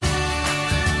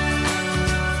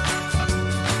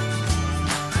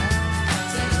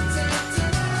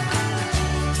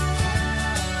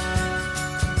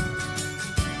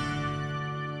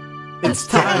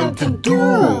time to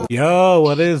duel. Yo,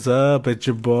 what is up? It's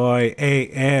your boy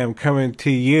AM coming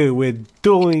to you with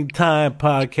Dueling Time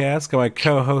Podcast. Got my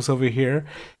co-host over here,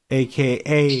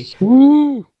 aka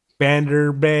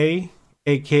Vanderbae,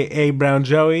 aka Brown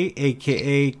Joey,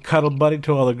 aka Cuddle Buddy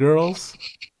to all the girls.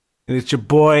 And it's your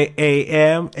boy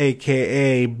AM,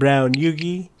 aka Brown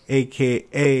Yugioh,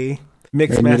 aka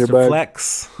Mixed Master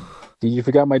Flex. Dude, you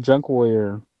forgot my junk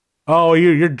warrior. Oh,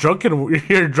 you're drunken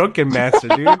master,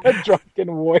 dude.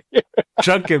 Drunken warrior.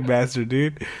 Drunken master,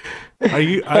 dude. Are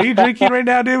you drinking right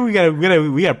now, dude? We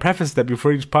gotta preface that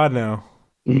before each pod now.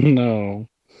 No.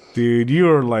 Dude, you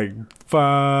were like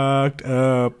fucked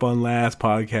up on last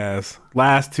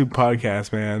two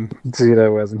podcasts, man. Dude, I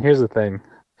was. And here's the thing.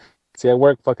 See, I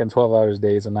work fucking 12 hours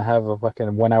days and I have a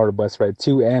fucking 1 hour bus ride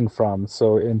to and from.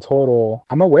 So in total,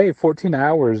 I'm away 14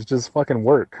 hours just fucking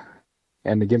work.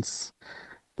 And against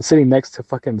sitting next to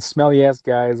fucking smelly ass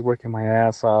guys working my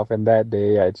ass off. And that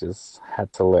day I just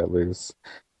had to let loose.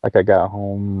 Like I got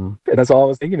home and that's all I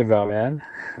was thinking about, man.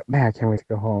 Man, I can't wait to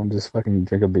go home, just fucking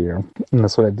drink a beer. And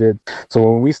that's what I did. So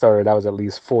when we started, I was at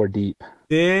least 4 deep.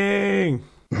 Dang.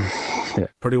 Yeah.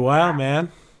 Pretty wild,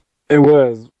 man. It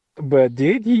was. But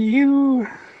did you?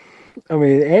 I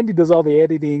mean, Andy does all the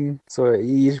editing. So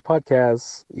each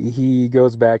podcast, he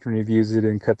goes back and reviews it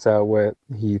and cuts out what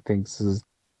he thinks is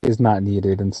not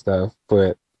needed and stuff.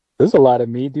 But there's a lot of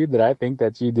me, dude, that I think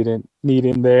that you didn't need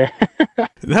in there.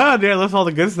 No, dude, I left all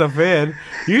the good stuff in.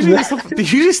 Usually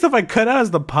stuff I cut out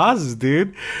is the pauses,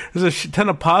 dude. There's a ton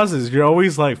of pauses. You're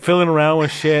always like fiddling around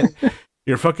with shit.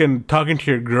 You're fucking talking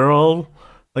to your girl.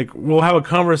 Like, we'll have a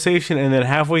conversation, and then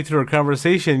halfway through our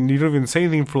conversation, you don't even say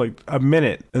anything for, like, a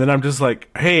minute. And then I'm just like,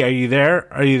 hey, are you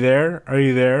there? Are you there? Are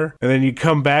you there? And then you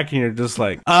come back, and you're just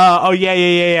like, oh,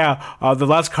 yeah. The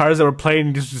last cards that were playing,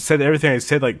 you just said everything I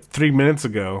said, like, 3 minutes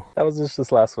ago. That was just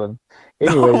this last one.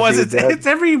 Anyway, it's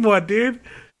everyone, dude.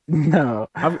 No.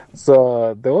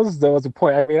 So there was a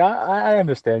point. I mean, I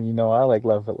understand, you know, I like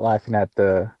laughing at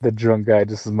the drunk guy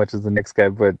just as much as the next guy.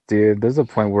 But, dude, there's a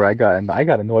point where I got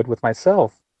annoyed with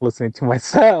myself. Listening to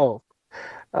myself.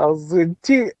 I was like,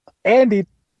 gee, Andy,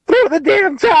 throw the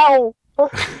damn towel!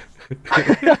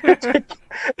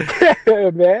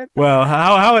 Man. Well,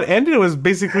 how it ended was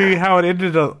basically how it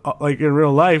ended like in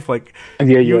real life. Like,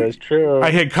 yeah, it's true.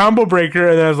 I hit combo breaker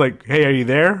and then I was like, hey, are you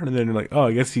there? And then you're like, oh,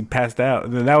 I guess he passed out.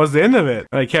 And then that was the end of it.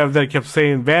 And I kept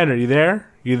saying, Van, are you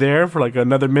there? You there for like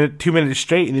another 2 minutes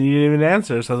straight, and then you didn't even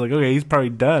answer. So I was like, okay, he's probably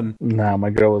done. Nah,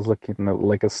 my girl was looking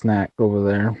like a snack over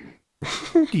there.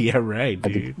 Yeah, right,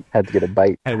 dude. Had to get a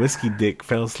bite. Had whiskey dick,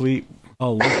 fell asleep,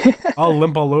 all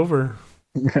limp all over.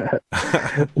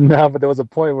 No, but there was a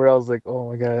point where I was like, oh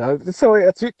my god.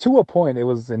 So to a point, it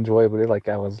was enjoyable. Like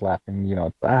I was laughing, you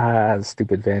know,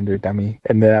 stupid Vander dummy.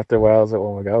 And then after a while, I was like,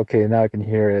 oh my god, okay, now I can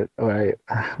hear it. All right,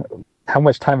 how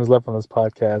much time is left on this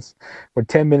podcast? We're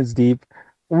 10 minutes deep.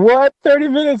 What? 30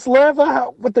 minutes left?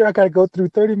 I gotta go through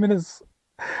 30 minutes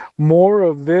more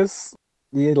of this.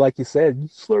 Yeah, like you said, you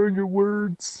slurring your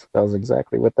words. That was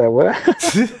exactly what that was.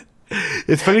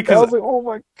 It's funny because I was like, "Oh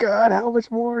my god, how much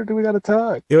more do we got to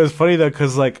talk?" It was funny though,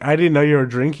 because like I didn't know you were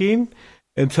drinking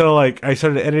until like I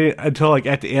started editing. Until like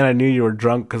at the end, I knew you were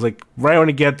drunk. Because like right when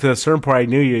you get to a certain part, I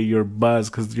knew you were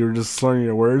buzzed because you were just slurring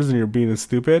your words and you're being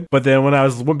stupid. But then when I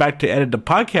went back to edit the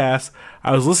podcast,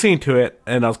 I was listening to it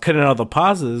and I was cutting out the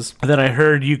pauses. And then I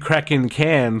heard you cracking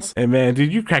cans. And man,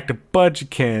 dude, you cracked a bunch of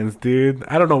cans, dude.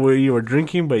 I don't know what you were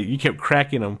drinking, but you kept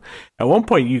cracking them. At one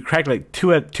point, you cracked like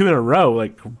two in a row,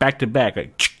 like back to back,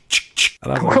 like.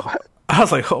 And I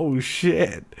was like, oh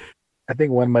shit. I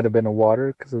think one might have been a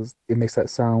water because it makes that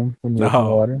sound when you open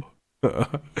water.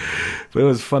 But it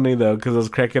was funny though because I was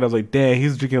cracking. I was like, "Damn,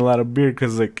 he's drinking a lot of beer."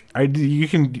 Because like you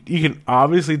can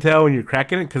obviously tell when you're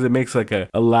cracking it because it makes like a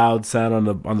loud sound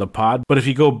on the pod. But if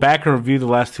you go back and review the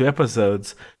last 2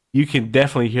 episodes, you can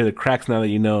definitely hear the cracks now that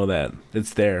you know that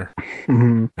it's there.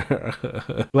 Mm-hmm.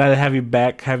 Glad to have you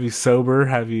back. Have you sober?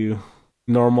 Have you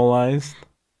normalized?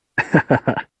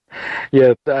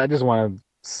 Yeah, I just want to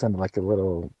send like a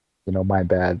little, you know, my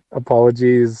bad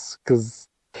apologies because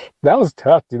that was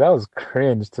tough, dude. That was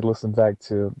cringe to listen back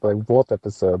to, like both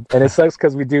episodes. And it sucks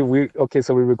because we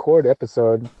record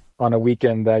episode on a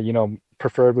weekend that, you know,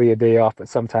 preferably a day off, but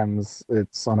sometimes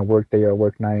it's on a work day or a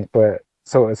work night. But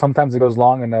so sometimes it goes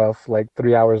long enough, like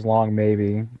 3 hours long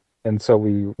maybe. And so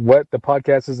what the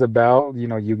podcast is about, you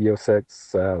know, Yu-Gi-Oh!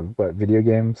 Sex, video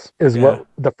games, is what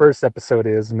the first episode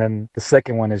is. And then the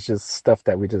second one is just stuff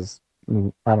that we just,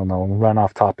 I don't know, run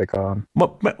off topic on.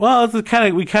 Well, it's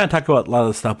we kind of talk about a lot of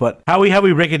the stuff, but how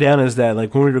we break it down is that,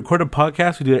 like, when we record a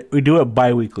podcast, we do it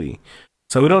bi-weekly.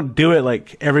 So we don't do it,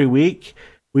 like, every week.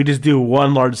 we just do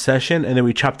one large session, and then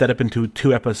we chop that up into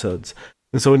 2 episodes.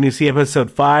 And so when you see episode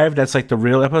 5, that's like the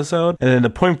real episode. And then the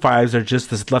 0.5s are just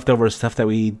this leftover stuff that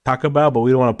we talk about, but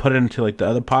we don't want to put it into like the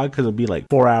other pod because it'll be like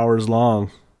 4 hours long.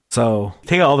 So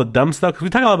take out all the dumb stuff, because we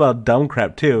talk about dumb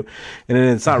crap too. And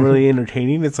then it's not really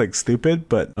entertaining. It's like stupid.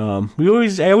 But I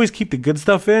always keep the good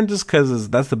stuff in just because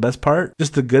that's the best part.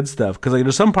 Just the good stuff. Because like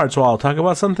there's some parts where I'll talk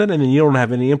about something and then you don't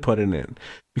have any input in it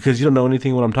because you don't know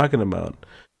anything what I'm talking about.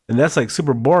 And that's like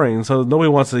super boring. So nobody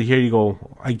wants to hear you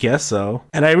go, I guess so.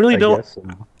 And I really don't. So.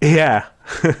 Yeah.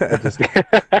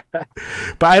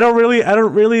 But I don't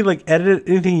really like edit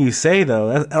anything you say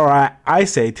though. I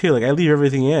say too. Like I leave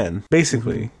everything in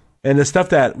basically. Mm-hmm. And the stuff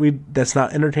that's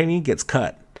not entertaining gets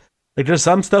cut. Like there's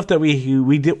some stuff that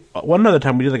we did one other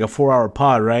time. We did like a 4-hour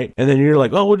pod, right? And then you're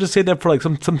like, oh, we'll just save that for like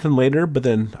something later. But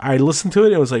then I listened to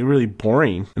it. It was like really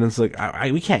boring, and it's like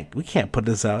we can't put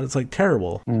this out. It's like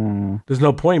terrible. There's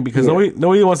no point because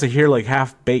nobody wants to hear like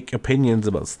half-baked opinions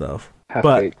about stuff.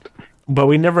 Half-baked. But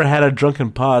we never had a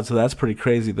drunken pod, so that's pretty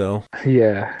crazy though.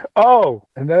 Yeah. Oh,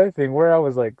 another thing where I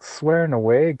was like swearing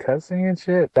away, cussing and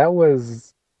shit. That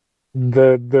was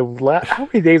the last. How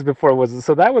many days before was it?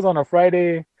 So that was on a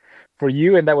Friday. For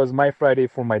you, and that was my Friday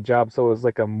for my job, so it was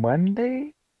like a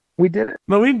Monday we did it.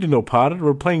 No, we didn't do no pod.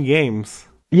 We're playing games.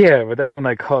 Yeah, but that's when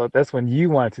I called. That's when you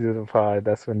wanted to do the pod.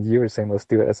 That's when you were saying let's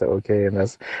do it. I said okay, and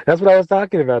that's what I was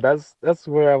talking about. That's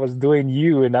where I was doing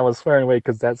you, and I was swearing away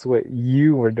because that's what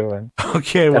you were doing.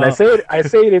 Okay, well, and I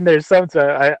say it in there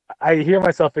sometimes. I hear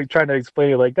myself trying to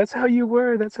explain it like that's how you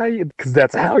were. Because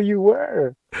that's how you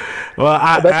were. Well,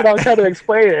 that's what I was trying to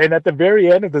explain. And at the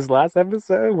very end of this last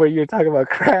episode, where you're talking about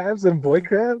crabs and boy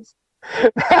crabs,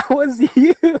 that was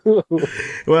you.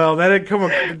 Well, that didn't come.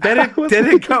 That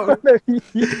didn't come.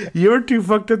 You were too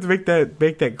fucked up to make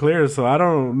that clear. So I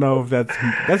don't know if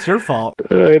that's your fault.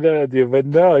 I know, dude. But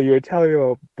no, you were telling me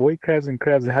about boy crabs and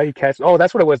how you catch. Oh,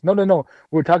 that's what it was. No.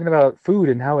 We were talking about food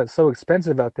and how it's so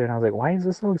expensive out there. And I was like, why is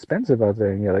it so expensive out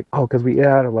there? And you're like, oh, because we eat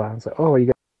out a lot. I was like, oh, you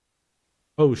got.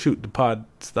 Oh shoot! The pod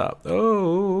stopped.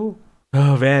 Oh,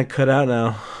 Van, cut out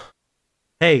now.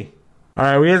 Hey. All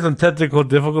right, we had some technical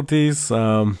difficulties.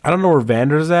 I don't know where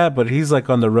Vander's at, but he's like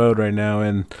on the road right now,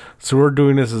 and so we're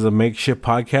doing this as a makeshift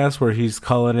podcast where he's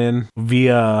calling in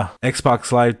via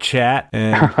Xbox Live chat,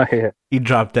 and he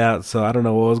dropped out, so I don't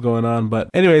know what was going on. But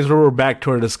anyways, we're back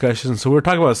to our discussion. So we're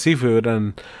talking about seafood,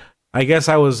 and I guess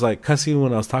I was like cussing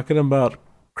when I was talking about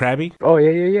Krabby. Oh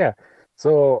yeah.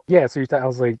 So I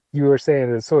was like, you were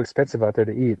saying it's so expensive out there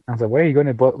to eat. I was like, why are you going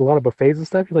to a lot of buffets and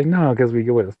stuff? You're like, no, because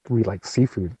we like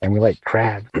seafood and we like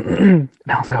crab. And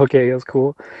I was like, okay, that's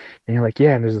cool. And you're like,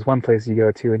 yeah, and there's this one place you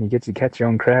go to and you get to catch your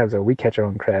own crabs, or we catch our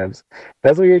own crabs.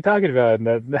 That's what you're talking about.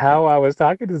 And how I was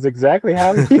talking is exactly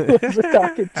how he was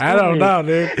talking to I don't know,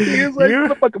 dude. He was like, you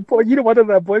don't want to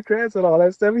have boy crabs and all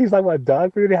that stuff. He's talking about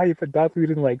dog food and how you put dog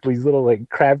food in like these little like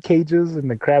crab cages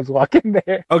and the crabs walk in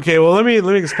there. Okay, well let me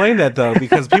explain that though,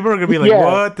 because people are gonna be like,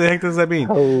 what the heck does that mean?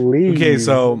 Please. Okay,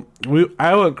 so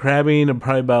I went crabbing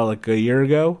probably about like a year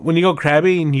ago. When you go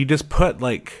crabbing, you just put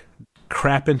like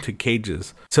crap into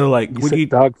cages. So like you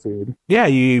dog food. Yeah,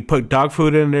 you put dog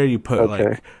food in there. You put like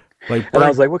bird, and I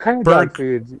was like, what kind of dog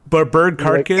food? But bird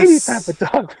carcass. Like, any type of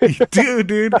dog food.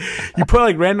 dude. You put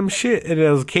like random shit in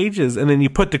those cages, and then you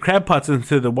put the crab pots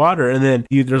into the water, and then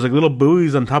there's like little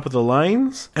buoys on top of the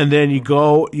lines, and then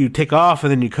you take off,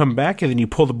 and then you come back, and then you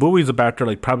pull the buoys up after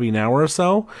like probably an hour or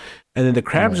so. And then the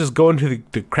crabs just go into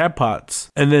the crab pots,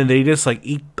 and then they just like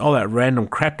eat all that random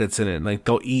crap that's in it. Like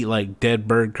they'll eat like dead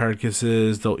bird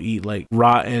carcasses, they'll eat like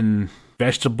rotten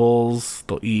vegetables,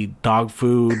 they'll eat dog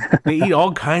food, they eat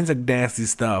all kinds of nasty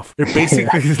stuff. They're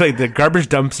basically like the garbage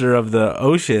dumpster of the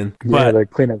ocean. But the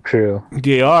cleanup crew.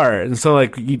 They are. And so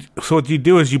like so what you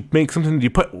do is you make something, you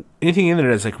put anything in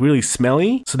there that's like really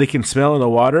smelly, so they can smell in the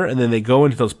water, and then they go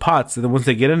into those pots, and then once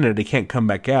they get in there, they can't come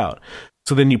back out.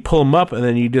 So then you pull them up, and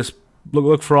then you just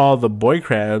look for all the boy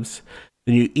crabs,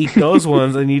 and you eat those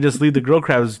ones, and you just leave the girl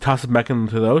crabs, toss them back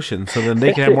into the ocean, so then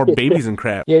they can have more babies and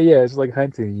crap. Yeah, it's like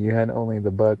hunting. You hunt only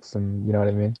the bucks, and you know what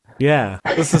I mean? Yeah,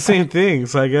 it's the same thing.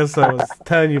 So I guess I was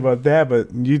telling you about that,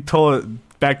 but you told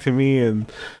it back to me in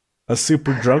a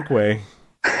super drunk way.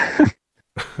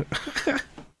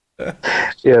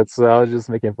 Yeah, so I was just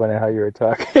making fun of how you were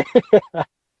talking.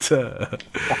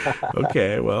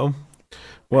 Okay,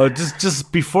 well,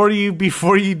 just before you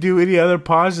do any other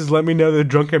pause, just let me know the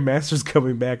Drunken Master's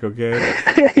coming back, okay?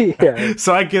 Yeah.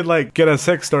 So I could like get a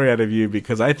sex story out of you,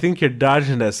 because I think you're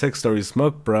dodging that sex story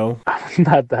smoke, bro. I'm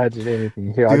not dodging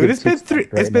anything here. Dude,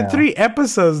 it's been 3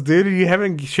 episodes, dude, and you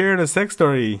haven't shared a sex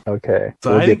story. Okay,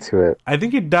 so we'll get to it. I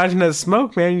think you're dodging that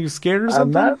smoke, man. You scared or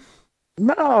something?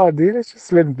 No, dude, it's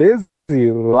just been busy.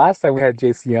 Last time we had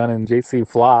JC on and JC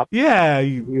flopped. Yeah,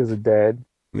 He was dead.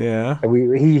 yeah. And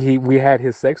we had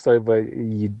his sex story, but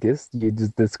you just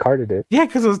discarded it. Yeah,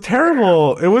 because it was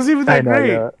terrible. It wasn't even I that know,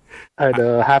 great. I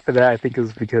know. Half of that I think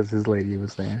is because his lady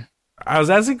was there. I was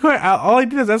asking questions. All I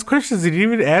did is ask questions. He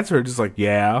didn't even answer it. Just like,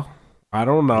 yeah, I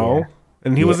don't know. Yeah,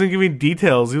 And he yeah, wasn't giving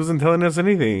details. He wasn't telling us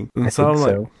anything. I And so think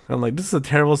so. I'm like, this is a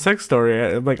terrible sex story.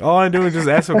 I'm like, all I do is just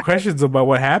ask him questions about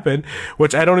what happened,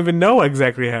 which I don't even know what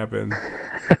exactly happened.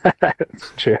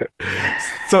 That's true.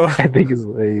 So I think his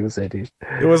lady was Eddie.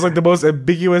 it was like the most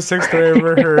ambiguous sex story I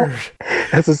ever heard.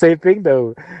 That's the same thing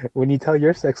though. When you tell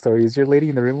your sex story, is your lady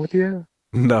in the room with you?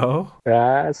 No.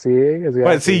 Ah, see,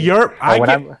 But see,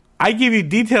 exactly. I give you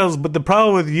details, but the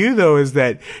problem with you though is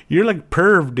that you're like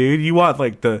perv, dude. You want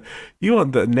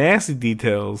the nasty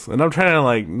details, and I'm trying to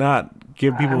like not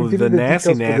give people I'm the giving the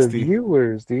nasty details for the nasty.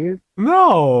 viewers, dude,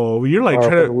 No, you're like or for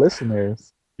trying the to.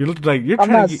 listeners. You look like you're I'm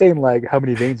trying not to get. saying like how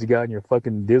many veins you got in your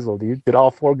fucking dizzle, dude. Did all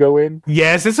four go in?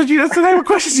 Yes, that's the type of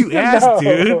questions you ask, No,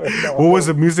 dude. What was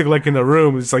no. the music like in the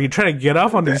room? It's like you're trying to get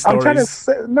off on these I'm trying to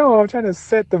stories. set, no, I'm trying to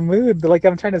set the mood. Like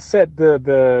I'm trying to set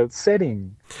the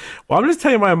setting. Well, I'm just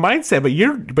telling you my mindset, but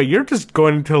you're just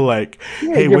going into like,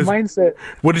 Yeah, hey, your mindset.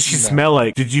 what did she No, smell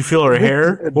like? Did you feel her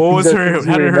hair? What these was are her? things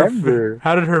you remember.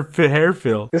 How did her hair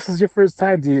feel? This is your first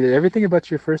time, dude. Everything about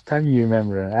your first time you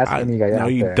remember. Ask any guy No,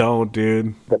 out you there. don't,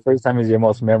 dude. The first time is your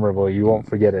most memorable. You won't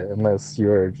forget it unless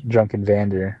you're drunken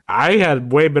Vander. I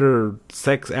had way better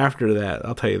sex after that.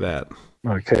 I'll tell you that.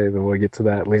 Okay, but we'll get to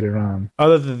that later on.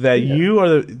 Other than that,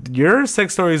 Yeah. your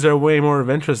sex stories are way more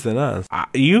of interest than us.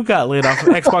 You got laid off of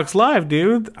Xbox Live,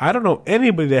 dude. I don't know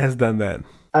anybody that has done that.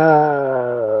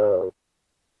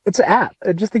 It's an app.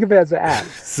 Just think of it as an app.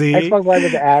 See, Xbox Live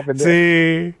is an app, and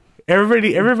see,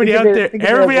 everybody think of out it- there, think of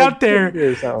it as everybody like out there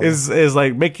Tinder or something. is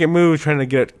like making moves, trying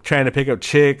to pick up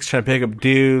chicks, trying to pick up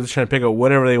dudes, trying to pick up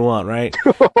whatever they want, right?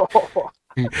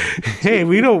 Hey,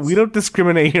 we don't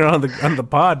discriminate here on the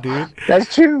pod, dude.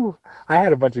 That's true. I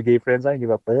had a bunch of gay friends. I didn't give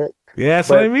a fuck. Yeah, that's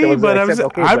But what I there mean. was But an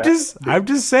exception. Okay, I'm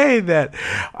just saying that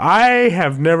I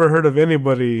have never heard of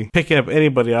anybody picking up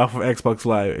anybody off of Xbox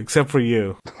Live except for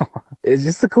you. It's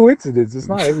just a coincidence. It's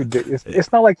not every day.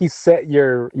 It's not like you set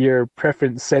your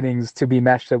preference settings to be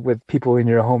matched up with people in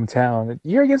your hometown.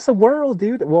 You're against the world,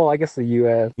 dude. Well, I guess the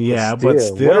U.S. Yeah, but but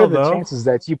still, still, what are the though. chances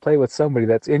that you play with somebody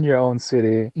that's in your own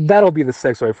city? That'll be the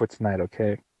sex story for tonight.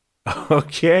 Okay,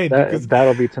 Okay, because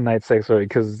that'll be tonight's sex story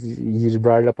because you just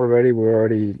brought it up already. We're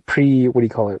already what do you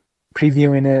call it?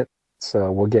 Previewing it.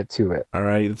 So we'll get to it. all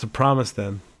right, it's a promise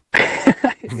then.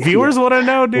 Viewers want to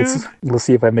know, dude. We'll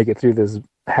see if I make it through this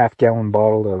half-gallon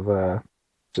bottle of.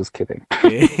 Just kidding.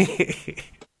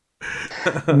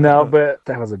 No, but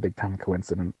that was a big time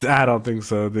coincidence. I don't think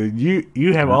so, dude.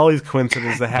 You have all these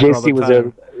coincidences that happen all the JC was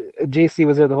time. there. JC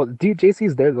was there the whole. Dude,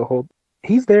 JC's there the whole.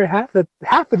 He's there half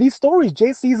of these stories.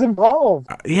 JC's involved.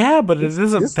 Yeah, but it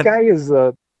isn't. This guy is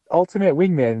a ultimate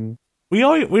wingman. We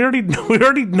already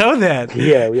know that.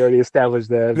 Yeah, we already established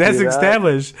that. That's dude.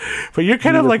 established. But you're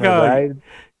kind He of was like my a ride.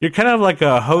 you're kind of like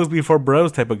a hose before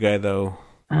bros type of guy, though.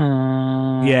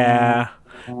 Yeah,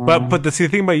 but the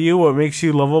thing about you, what makes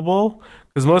you lovable?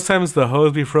 Because most times the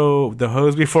hose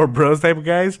before bros type of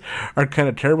guys are kind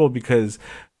of terrible because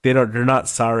they're not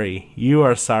sorry. You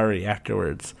are sorry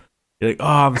afterwards. You're like, oh,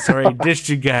 I'm sorry, I ditched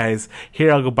you guys.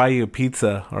 Here, I'll go buy you a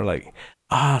pizza, or like,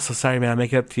 oh, so sorry, man, I'll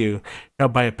make it up to you. Here, I'll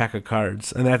buy a pack of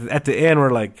cards. And at the end,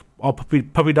 we're like all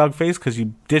puppy dog face because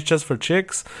you ditched us for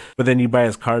chicks, but then you buy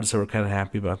us cards, so we're kind of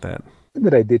happy about that. When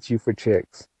did I ditch you for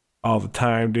chicks? All the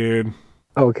time, dude.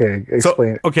 Okay, So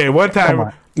explain. okay, one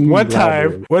time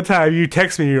you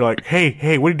text me. You're like,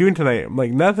 hey, what are you doing tonight? I'm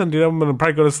like, nothing, dude. I'm gonna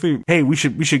probably go to sleep. Hey, we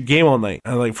should game all night.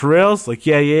 I'm like, for reals? Like,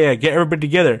 yeah. Get everybody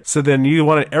together. So then you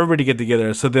wanted everybody to get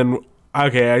together. So then,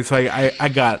 okay, so I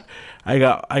got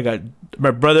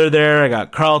my brother there. I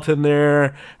got Carlton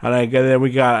there, and I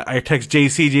text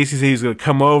JC. JC said he's gonna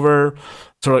come over.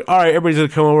 So we're like, all right, everybody's gonna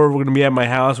come over. We're gonna be at my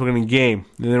house. We're gonna game,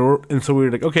 and so we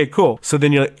were like, okay, cool. So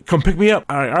then you're like, come pick me up.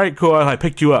 All right, cool. I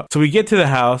picked you up. So we get to the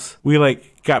house. We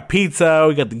like got pizza.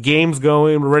 We got the games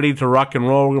going. We're ready to rock and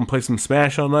roll. We're gonna play some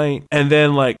Smash all night. And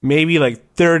then like maybe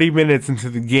like 30 minutes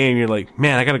into the game, you're like,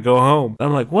 man, I gotta go home. And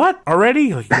I'm like, what?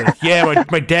 Already? Like, yeah,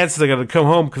 my dad says I gotta come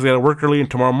home because I gotta work early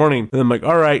tomorrow morning. And I'm like,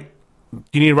 all right. Do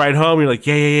you need a ride home? You're like,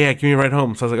 yeah, give me a ride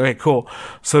home. So I was like, okay, cool.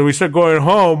 So we start going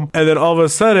home, and then all of a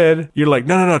sudden, you're like,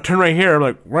 no, turn right here. I'm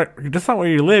like, right, that's not where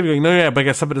you live. You're like, no, yeah, but I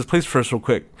gotta stop at this place first real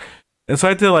quick. And so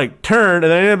I had to like turn,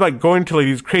 and then I ended up like going to like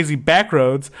these crazy back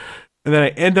roads, and then I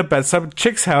end up at some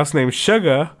chick's house named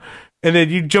Sugar, and then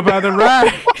you jump out of the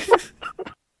ride.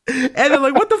 And they're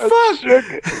like, what the Sugar.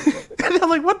 fuck? And they're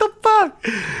like, what the fuck?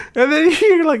 And then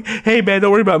you're like, hey man,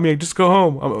 don't worry about me. Just go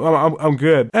home. I'm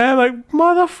good. And I'm like,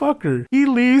 motherfucker. He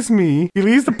leaves me. He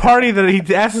leaves the party that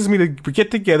he asks me to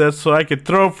get together so I could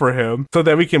throw for him so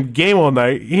that we can game all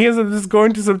night. He ends up just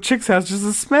going to some chick's house just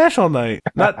to smash all night.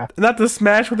 Not to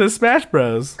smash with his Smash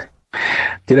Bros.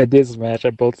 Dude, I did smash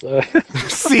at both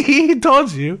sides. See, he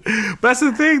told you. But that's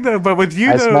the thing though. But with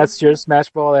you I though, smashed your smash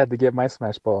ball. I had to get my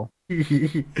smash ball.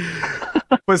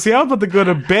 but see, I was about to go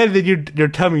to bed, and you're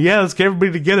telling me, yeah, let's get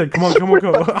everybody together. Come on. I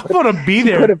want to be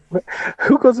there.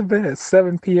 Who goes to bed at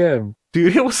 7 p.m.?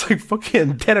 Dude, it was like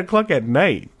fucking 10 o'clock at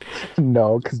night.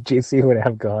 No, because JC would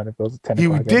have gone if it was 10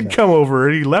 o'clock. He did come over,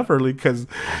 and he left early because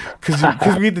you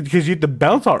had to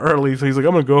bounce out early. So he's like,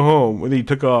 I'm going to go home. And then he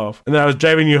took off. And then I was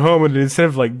driving you home, and instead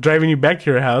of like driving you back to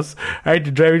your house, I had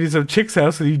to drive you to some chick's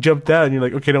house, and you jumped out, and you're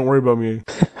like, okay, don't worry about me.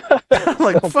 I'm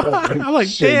like, fuck. I'm like,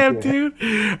 damn, dude.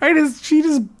 She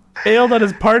just bailed on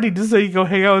his party just so you go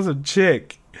hang out with some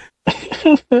chick.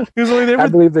 He was only there for... I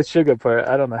believe the sugar part.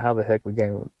 I don't know how the heck we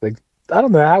gave I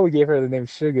don't know how we gave her the name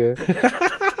Sugar.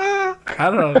 I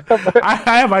don't know. I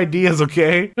have ideas,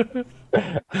 okay?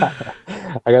 I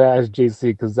gotta ask JC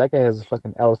because that guy has a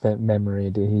fucking elephant memory,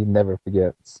 dude. He never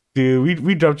forgets. Dude,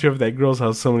 we dropped you off at that girl's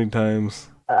house so many times.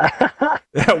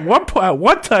 At one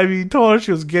time, you told her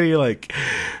she was getting like,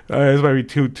 this might be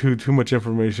too much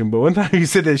information, but one time you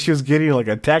said that she was getting like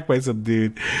attacked by some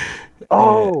dude.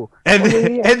 And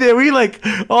then we like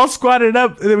all squatted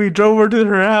up, and then we drove over to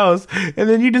her house, and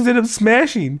then you just ended up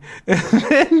smashing, and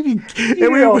then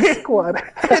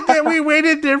we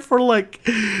waited there for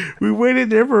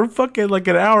fucking like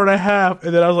an hour and a half,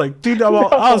 and then I was like, dude, I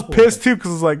was pissed too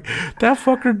because it's like that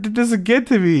fucker did this again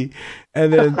to me.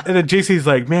 And then JC's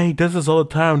like, man, he does this all the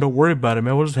time. Don't worry about it,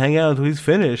 man. We'll just hang out until he's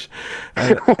finished.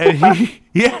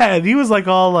 And he was like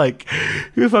all like,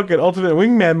 he was fucking ultimate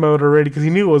wingman mode already because he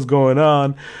knew what was going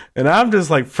on. And I'm just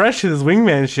like fresh to this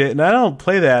wingman shit, and I don't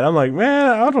play that. I'm like, man,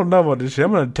 I don't know about this shit.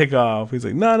 I'm gonna take off. He's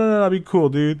like, no, I'll be cool,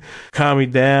 dude. Calm me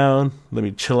down. Let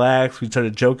me chillax. We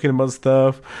started joking about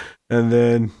stuff, and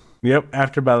then. Yep,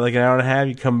 after about like an hour and a half,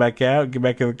 you come back out, get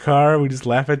back in the car, we just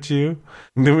laugh at you.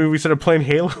 And then we started playing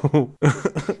Halo.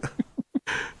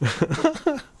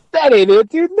 That ain't it,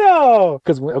 dude, no!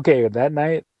 Because, okay, that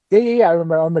night, yeah, I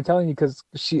remember telling you because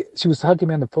she was hugging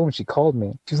me on the phone, she called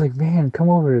me. She was like, man, come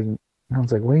over. And I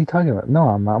was like, what are you talking about? No,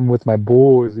 I'm with my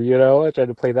boys, you know? I tried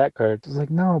to play that card. She was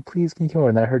like, no, please, can you come over?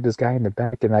 And I heard this guy in the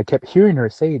back, and I kept hearing her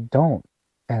say, don't,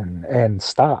 and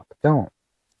stop, don't.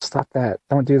 Stop that,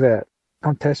 don't do that.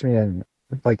 Don't touch me. And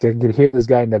like I could hear this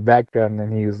guy in the background,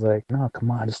 and he was like, no, come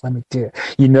on, just let me do it.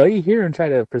 You hear him try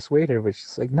to persuade her, but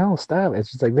she's like, no, stop. And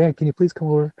she's like, man, can you please come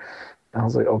over? And I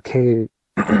was like, okay.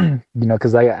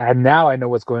 Because I now I know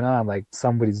what's going on. Like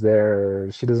somebody's there,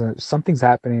 or something's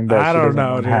happening, but I don't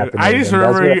know, dude. I just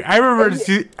remember I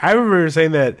remember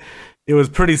saying that it was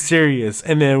pretty serious,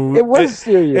 and then it was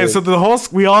serious. And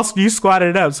so you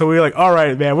squatted up. So we were like, all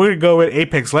right, man, we're gonna go with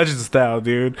Apex Legends style,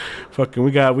 dude. Fucking,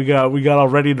 we got all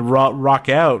ready to rock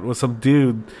out with some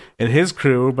dude and his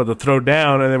crew, about to throw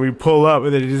down, and then we pull up,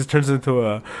 and then it just turns into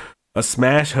a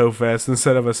Smash Ho Fest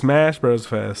instead of a Smash Bros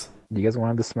Fest. You guys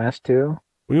wanted to smash too?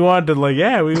 We wanted to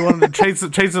chase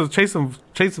some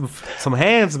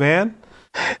hands, man.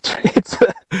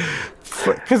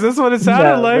 Because that's what it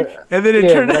sounded like, and then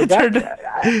it turned out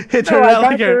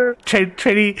like a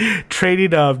trading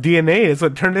DNA. That's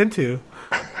what it turned into.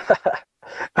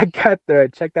 I got there, I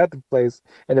checked out the place,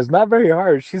 and it's not very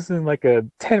hard. She's in like a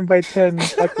 10 by 10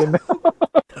 fucking.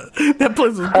 That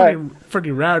place was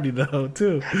pretty rowdy though,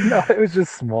 too. No, it was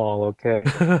just small. Okay.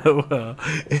 Well,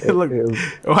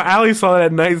 Allie saw it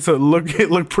at night, so it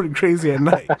looked pretty crazy at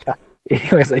night.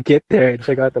 Anyways, I get there and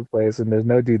check out the place, and there's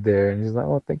no dude there. And he's like,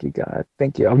 oh, thank you, God.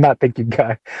 Thank you. I'm not thank you,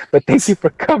 God, but thank you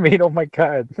for coming. Oh, my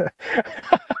God.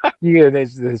 She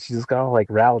just got all like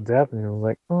riled up, and it was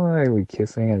like, oh, we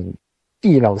kissing, and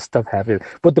stuff happened.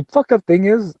 But the fucked up thing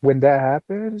is, when that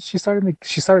happened, she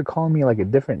started calling me like a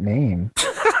different name.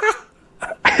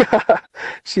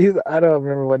 I don't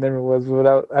remember what name it was,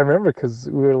 but I remember because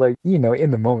we were like,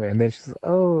 in the moment, and then she's like,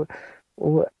 oh,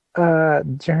 what?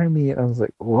 Jeremy. And I was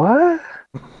like, what?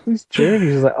 Who's Jeremy?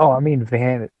 She's like, oh, I mean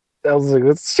Van. I was like,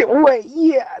 wait,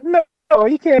 yeah, no,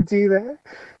 you can't do that.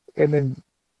 And then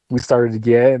we started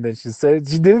again, and then she said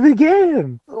she did it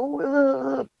again.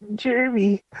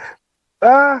 Jeremy.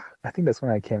 I think that's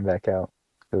when I came back out,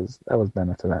 because I was done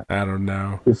after that. I don't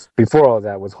know. Before all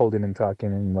that was holding and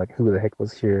talking, and like, who the heck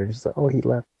was here? And she's like, oh, he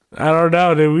left. I don't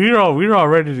know, dude. We were all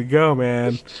ready to go,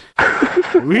 man.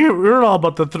 We were all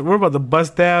about to we're about to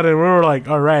bust down, and we were like,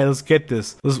 all right, let's get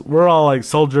this. We're all like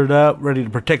soldiered up, ready to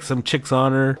protect some chick's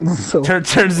honor. So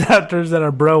Turns out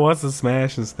our bro wants to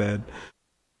smash instead,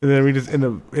 and then we just end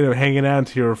up hanging out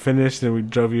until you were finished, and we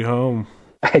drove you home.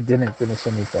 I didn't finish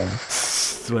anything.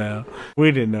 Well,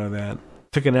 we didn't know that.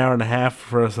 Took an hour and a half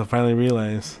for us to finally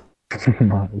realize.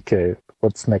 Okay,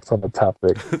 what's next on the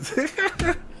topic?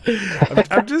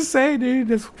 I'm just saying, dude.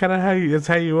 That's kind of that's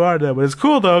how you are, though. But it's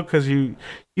cool though, because you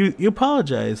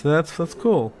apologize. That's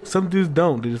cool. Some dudes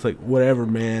don't. They're just like, whatever,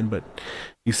 man. But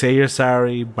you say you're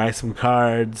sorry, buy some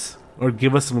cards, or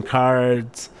give us some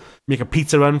cards, make a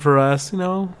pizza run for us. You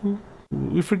know,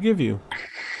 we forgive you.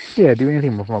 Yeah, do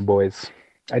anything with my boys.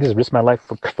 I just risked my life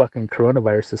for fucking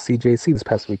coronavirus to CJC this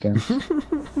past weekend.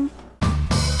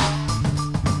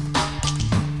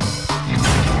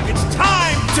 It's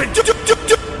time to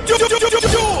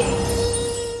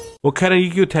What kind of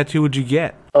Yugioh tattoo would you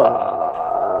get?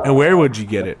 And where would you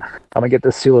get it? I'm gonna get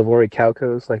the seal of Ori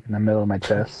Calcos, like in the middle of my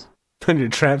chest. On your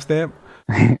tramp stamp?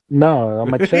 No,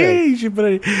 on my chest. Hey, you should put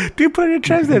it on your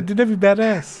tramp stamp. Dude, that'd be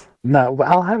badass. No, but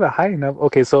I'll have it high enough.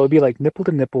 Okay, so it'd be like nipple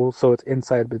to nipple, so it's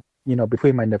inside, but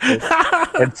between my nipples.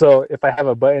 And so if I have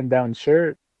a button-down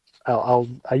shirt, I'll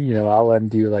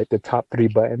undo like the top 3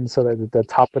 buttons so that the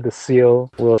top of the seal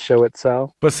will show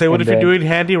itself. But say, what And if you're then- doing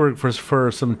handiwork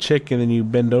for some chick, and then you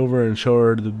bend over and show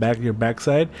her your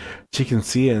backside? She can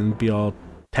see it and be all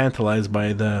tantalized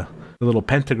by the little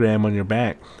pentagram on your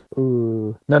back.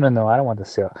 Ooh, no, I don't want the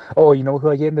seal. Oh, you know who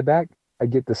I get in the back? I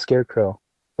get the scarecrow.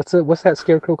 What's that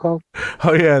scarecrow called?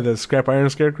 Oh yeah, the scrap iron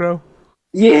scarecrow.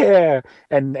 Yeah,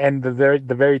 and the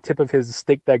very tip of his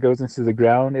stick that goes into the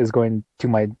ground is going to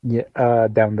my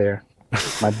down there,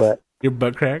 my butt. Your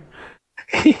butt crack.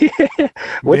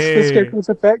 What's Man. the scarecrow's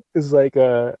effect? Is like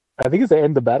I think it's the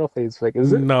end of battle phase. Like,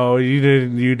 is it? No, you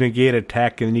negate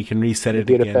attack and then you can reset it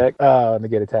Negate again. effect. Oh,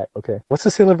 negate attack. Okay. What's the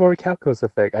Seal of Ori Calcos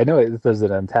effect? I know there's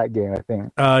an attack game. I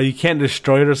think. You can't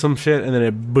destroy it or some shit, and then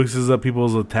it boosts up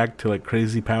people's attack to like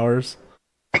crazy powers.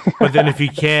 But then if you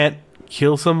can't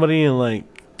kill somebody in like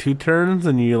 2 turns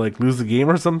and you like lose the game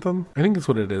or something, I think that's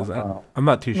what it is. I'm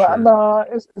not too sure. No,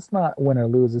 it's not win or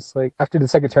lose. It's like after the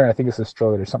second turn, I think it's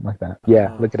destroyed or something like that.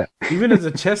 Yeah, look it up. Even as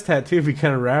a chest tattoo, it'd be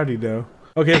kind of rowdy though.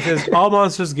 Okay, it says all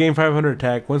monsters gain 500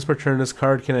 attack. Once per turn, this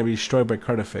card cannot be destroyed by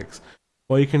card effects.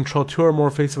 While you control 2 or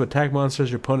more face-up attack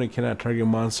monsters, your opponent cannot target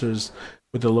monsters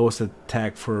with the lowest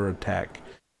attack for attack.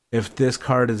 If this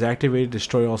card is activated,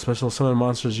 destroy all special summon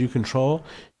monsters you control.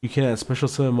 You can add special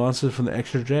summon monsters from the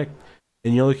extra deck,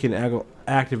 and you only can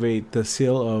activate the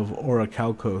Seal of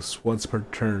Orichalcos once per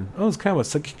turn. Oh, it's kind of a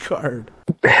sucky card.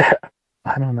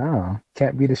 I don't know.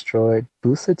 Can't be destroyed.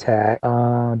 Boost attack.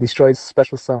 Destroys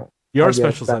special summon. Your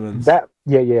special summons. That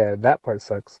part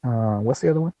sucks. What's the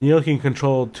other one? You only can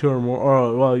control 2 or more.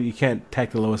 Or well, you can't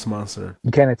attack the lowest monster.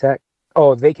 You can't attack.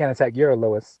 Oh, they can't attack your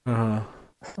lowest.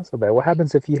 That's not so bad. What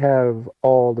happens if you have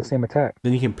all the same attack?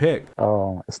 Then you can pick.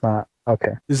 Oh, it's not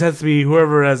okay. This has to be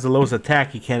whoever has the lowest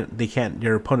attack.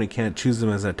 Your opponent can't choose them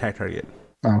as an attack target.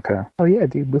 Okay. Oh yeah,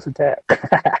 dude, boost attack.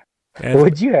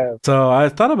 What'd you have? So I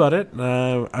thought about it.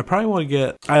 I probably want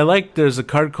to get. There's a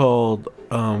card called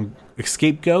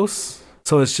Escape Ghosts.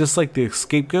 So it's just like the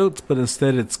Scapegoats, but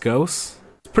instead it's ghosts.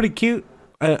 It's pretty cute.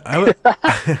 I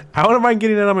wouldn't mind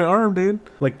getting it on my arm, dude.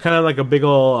 Like kind of like a big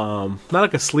ol' not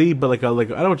like a sleeve, but like I don't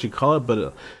know what you call it,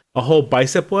 but a whole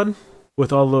bicep one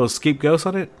with all those scapegoats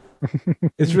on it.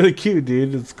 It's really cute,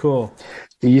 dude. It's cool.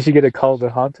 You should get it called the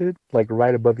Haunted, like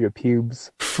right above your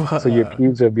pubes. So your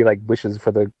pubes would be like bushes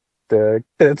for the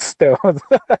stone,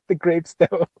 the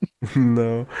gravestone.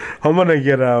 No, I'm gonna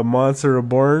get a Monster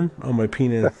Reborn on my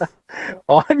penis.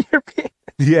 On your penis?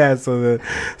 Yeah, so that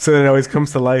it always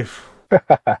comes to life.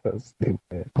 That's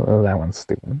stupid. Well, that one's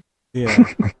stupid. Yeah.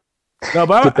 No,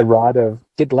 but get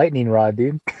the lightning rod,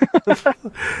 dude.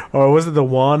 Or was it the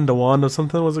wand of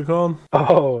something? Was it called?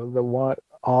 Oh, the wand.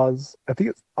 Oz. I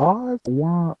think it's Oz.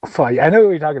 Wand. Fuck, I know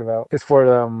what you're talking about. It's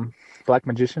for Black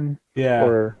Magician. Yeah.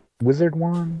 Or Wizard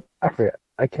Wand. I forget.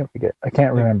 I can't forget. I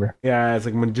can't remember. Yeah, it's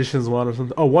like Magician's Wand or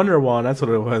something. Oh, Wonder Wand. That's what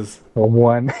it was. A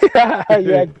one.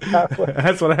 Yeah.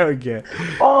 That's what I would get.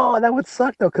 Oh, that would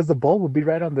suck though, because the ball would be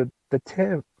right on the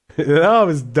tip. No,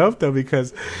 it's dope though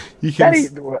because you can.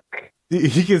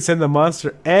 He can send the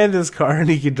monster and this card, and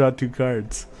he can draw 2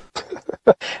 cards.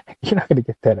 You're not gonna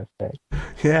get that effect.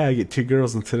 Yeah, I get 2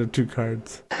 girls instead of 2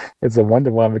 cards. It's a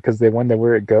Wonder Wand because they wonder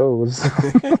where it goes.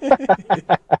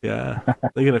 Yeah,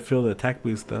 they're gonna feel the attack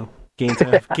boost though. Gains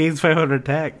 500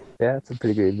 attack. Yeah, it's a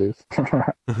pretty great boost.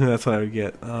 That's what I would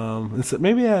get.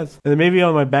 Maybe and then maybe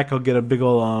on my back I'll get a big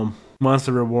ol'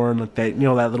 Monster Reborn, like that,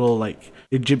 that little like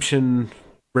Egyptian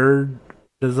bird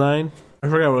design. I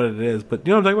forgot what it is, but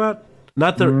you know what I'm talking about?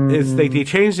 Not the. It's like they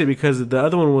changed it because the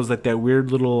other one was like that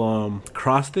weird little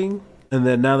cross thing, and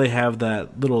then now they have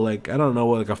that little like I don't know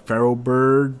what like a pharaoh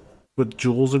bird with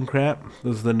jewels and crap.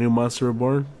 This is the new Monster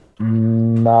Reborn.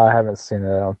 No, I haven't seen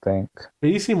it. I don't think. But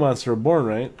you see Monster Reborn,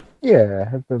 right?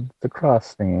 Yeah, the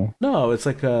cross thingy. No, it's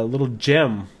like a little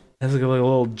gem. It has like a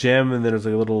little gem, and then there's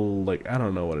like a little like I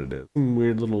don't know what it is. Some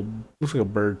weird little looks like a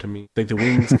bird to me. Like the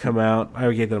wings come out. I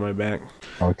would get that on my back.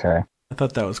 Okay. I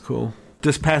thought that was cool.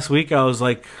 This past week, I was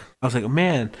like,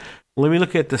 man, let me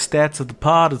look at the stats of the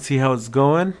pod and see how it's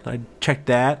going. I checked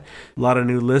that. A lot of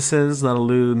new listens, a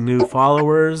lot of new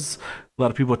followers, a lot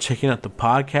of people checking out the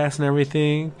podcast and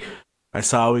everything. I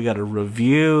saw we got a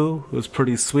review. It was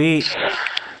pretty sweet.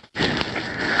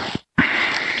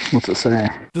 What's it say?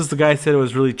 Just the guy said it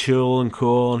was really chill and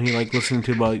cool, and he liked listening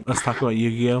to us talk about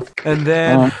Yu-Gi-Oh. And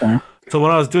then, so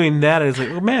when I was doing that, I was like,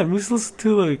 oh man, let's listen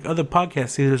to like other podcasts.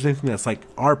 See if there's anything that's like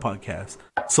our podcast.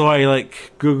 So I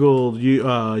like Googled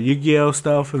Yu-Gi-Oh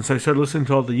stuff, and so I started listening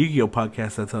to all the Yu-Gi-Oh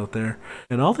podcasts that's out there.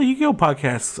 And all the Yu-Gi-Oh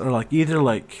podcasts are like either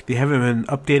like they haven't been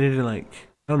updated in like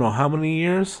I don't know how many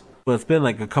years, but it's been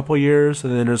like a couple years.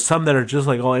 And then there's some that are just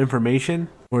like all information,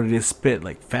 where they spit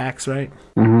like facts, right?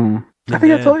 Mm-hmm. I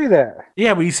think I told you that.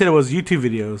 Yeah, but you said it was YouTube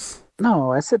videos.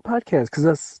 No, I said podcast because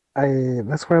that's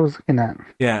what I was looking at.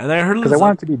 Yeah, and I heard because I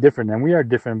want it to be different, and we are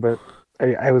different. But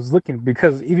I was looking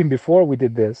because even before we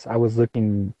did this, I was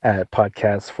looking at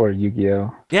podcasts for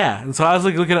Yu-Gi-Oh. Yeah, and so I was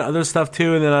like looking at other stuff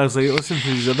too, and then I was like listening to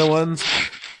these other ones,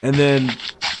 and then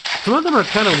some of them are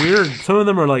kind of weird. Some of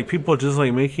them are like people just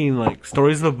like making like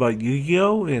stories about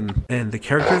Yu-Gi-Oh and the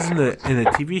characters in the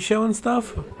TV show and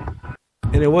stuff,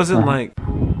 and it wasn't like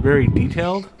very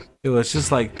detailed. It was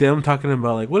just like them talking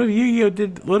about like what if Yu-Gi-Oh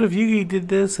did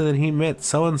this, and then he met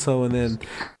so and so, and then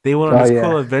they went on this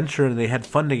cool adventure and they had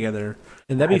fun together,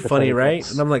 and that'd be funny, right?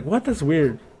 And I'm like, what? That's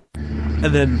weird.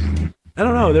 And then I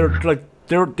don't know, they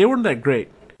weren't that great,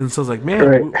 and so I was like,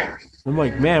 man, I'm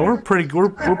like, man, we're pretty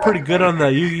good on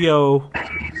the Yu-Gi-Oh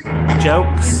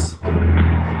jokes.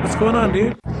 What's going on,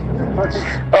 dude?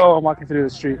 Oh, I'm walking through the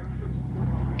street.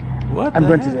 What? I'm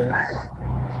going to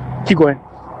the. Keep going.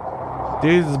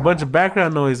 Dude, there's a bunch of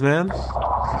background noise, man.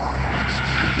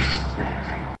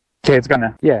 Okay, it's gone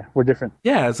now. Yeah, we're different.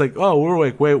 Yeah, it's like, oh, we're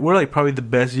like probably the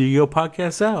best Yu-Gi-Oh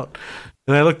podcasts out.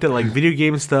 And I looked at like video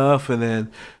game stuff, and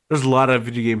then there's a lot of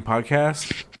video game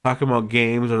podcasts talking about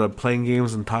games or like playing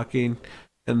games and talking,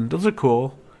 and those are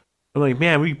cool. I'm like,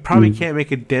 man, we probably can't make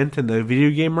a dent in the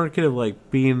video game market of like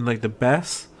being like the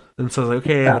best. And so I was like,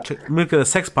 okay, let me look at the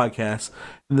sex podcast.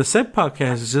 And the sex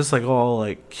podcast is just like all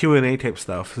like Q&A type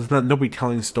stuff. It's not nobody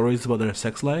telling stories about their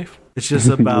sex life. It's just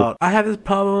about, I have this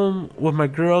problem with my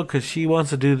girl because she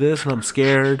wants to do this and I'm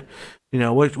scared. You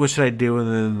know, what should I do?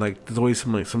 And then like there's always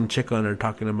some chick on there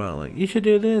talking about like, you should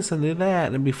do this and do that.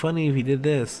 And it'd be funny if you did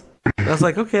this. And I was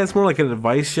like, okay, it's more like an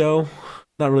advice show.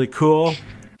 Not really cool.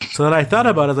 So then I thought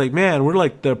about it. I was like, man, we're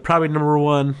like the probably number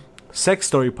one sex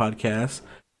story podcast.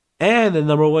 And the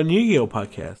number one Yu-Gi-Oh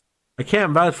podcast. I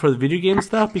can't vouch for the video game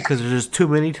stuff because there's just too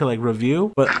many to like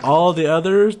review. But all the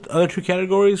other two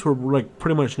categories were like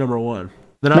pretty much number one.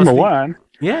 Then number one?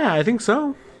 Yeah, I think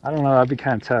so. I don't know. That'd be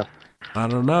kind of tough. I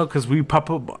don't know because we pop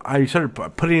up. I started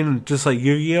putting in just like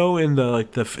Yu-Gi-Oh in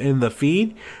the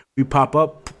feed. We pop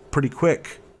up pretty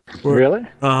quick. Really?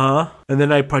 And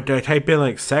then I type in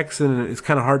like sex, and it's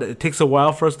kind of hard. It takes a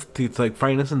while for us to like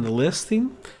find us in the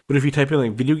listing. But if you type in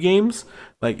like video games,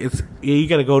 like you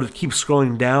gotta go to keep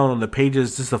scrolling down on the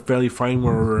pages just to fairly find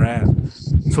where we're at.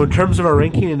 So in terms of our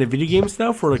ranking in the video game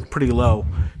stuff, we're like pretty low.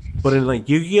 But in like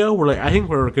Yu-Gi-Oh, I think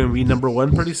we're gonna be number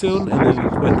one pretty soon. And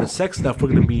then with the sex stuff,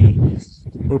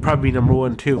 we'll probably be number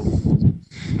one too.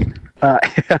 Yeah.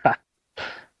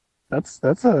 That's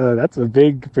a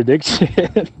big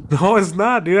prediction. No, it's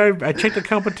not, dude. I checked the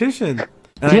competition.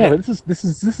 Yeah, this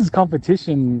is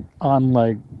competition on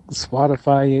like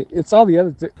Spotify. It's all the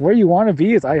other where you want to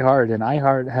be is iHeart, and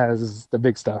iHeart has the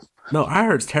big stuff. No,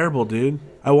 iHeart's terrible, dude.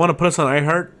 I want to put us on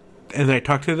iHeart, and I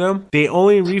talk to them. They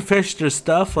only refresh their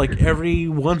stuff like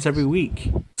once every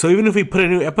week. So even if we put a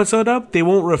new episode up, they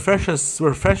won't refresh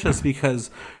us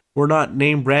because we're not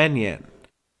name brand yet.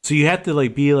 So you have to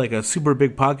like be like a super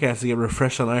big podcast to get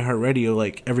refreshed on iHeartRadio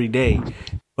like every day.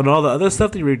 But all the other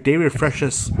stuff they refresh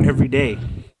us every day.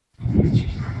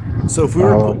 So if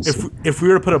we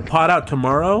were to put a pod out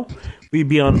tomorrow, we'd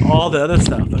be on all the other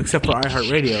stuff except for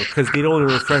iHeartRadio because they'd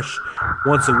only refresh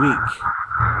once a week.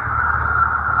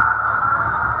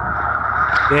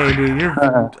 Dang,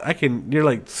 dude, you're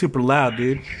like super loud,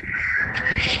 dude.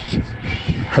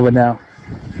 How about now?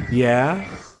 Yeah.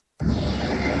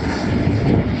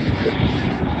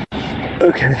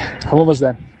 Okay, I'm almost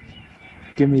done.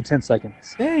 Give me 10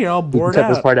 seconds. Hey, you're all You can bored cut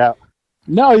this out. part out.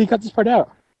 No, you cut this part out.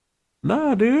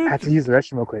 No, I dude. have to use the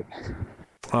restroom real quick.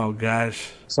 Oh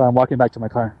gosh. So I'm walking back to my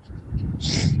car.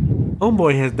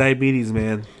 Homeboy has diabetes,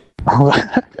 man.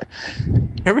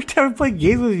 Every time I play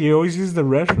games with you, you always use the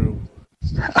restroom.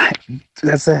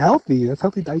 That's healthy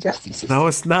digestive system. No,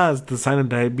 it's not. It's the sign of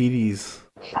diabetes.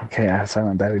 Okay, I have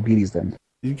silent diabetes then.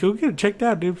 You go get it checked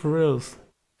out, dude, for reals.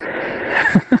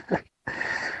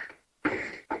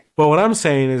 But what I'm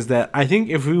saying is that I think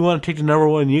if we want to take the number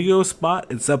one Yu-Gi-Oh spot,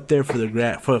 it's up there for the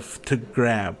to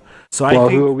grab. So I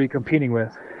think who are we competing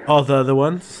with? all the other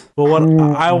ones. But what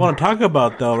I want to talk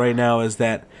about though right now is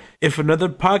that if another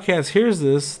podcast hears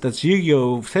this that's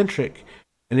Yu-Gi-Oh centric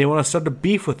and they want to start a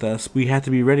beef with us, we have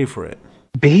to be ready for it.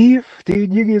 Beef?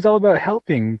 Dude, Yu-Gi is all about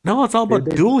helping. No, it's all about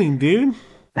dueling, dude.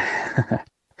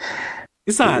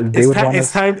 It's not.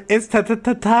 It's time. It's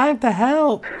time to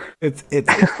help. It's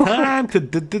time to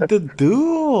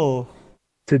duel.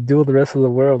 To duel the rest of the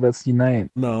world. Let's unite.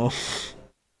 No.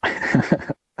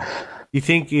 You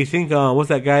think? What's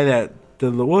that guy that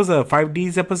what was a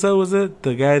 5Ds episode? Was it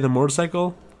the guy in the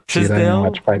motorcycle? Dude, I didn't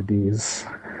watch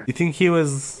 5Ds. You think he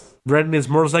was riding his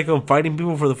motorcycle and fighting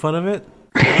people for the fun of it?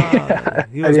 I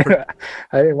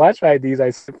didn't watch 5Ds. I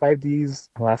said 5Ds.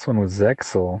 The last one was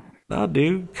Zexel. No,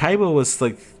 dude. Kaiba was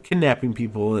like kidnapping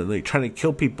people and like trying to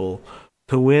kill people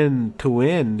to win,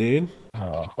 dude.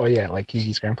 Oh yeah, like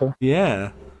Yugi's grandpa.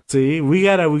 Yeah. See, we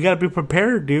gotta be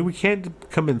prepared, dude. We can't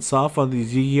come in soft on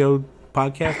these Yu-Gi-Oh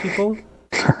podcast people.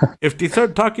 If they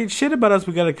start talking shit about us,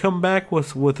 we gotta come back we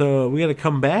gotta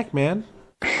come back, man.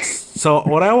 So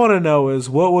what I want to know is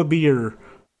what would be your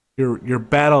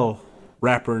battle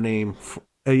rapper name?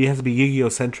 You have to be Yu-Gi-Oh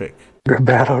centric. Your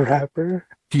battle rapper?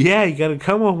 Yeah, you gotta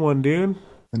come with one, dude.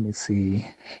 Let me see.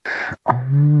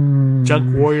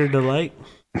 Junk Warrior Delight.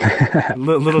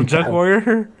 Little Junk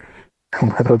Warrior.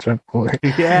 Little Junk Warrior.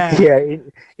 Yeah. Yeah.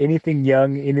 Anything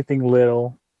young, anything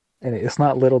little, and it's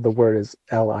not little. The word is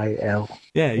LIL.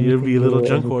 Yeah, you'd be Little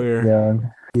Junk Warrior. Young.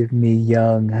 Give me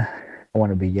young. I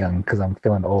want to be young because I'm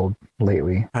feeling old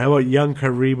lately. How about Young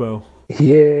Karibo?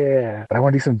 Yeah, but I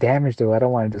want to do some damage though. I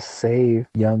don't want to just save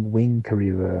Young Wing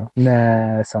Karibo.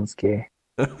 Nah, that sounds scary.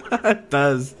 It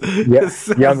does. Yeah,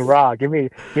 Young Ra. Give me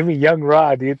Young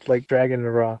Ra, dude. Like Dragon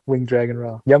and Ra, Wing Dragon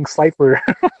Ra. Young Slifer.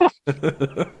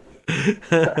 That'll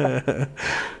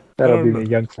be the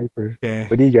Young Slifer. Okay.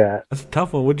 What do you got? That's a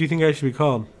tough one. What do you think I should be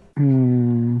called? I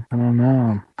don't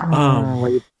know.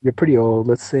 Well, you're pretty old.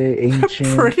 Let's say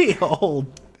ancient. Pretty old.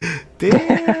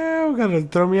 Damn, gonna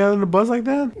throw me out in the bus like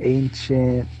that?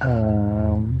 Ancient.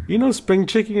 You know spring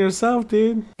chicken yourself,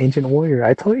 dude. Ancient warrior.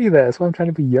 I told you that. That's why I'm trying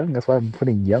to be young. That's why I'm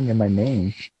putting young in my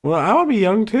name. Well, I want to be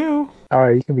young too. All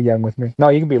right, you can be young with me. No,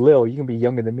 you can be Lil. You can be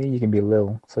younger than me. You can be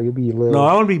Lil. So you'll be Lil. No,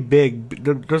 I want to be big.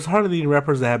 There's hardly any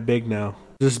rappers that have big now.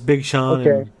 Just Big Sean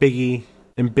and Biggie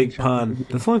and Big Pun.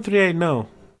 That's the only three I know.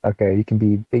 Okay, you can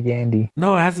be Big Andy.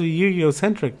 No, it has to be Yu-Gi-Oh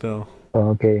centric though. Oh,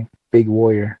 okay. Big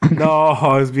Warrior. No,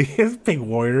 it's Big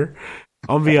Warrior.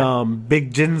 I'll be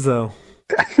Big Jinzo.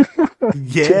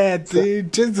 Yeah,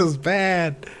 dude, Jinzo's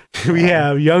bad. We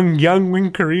have young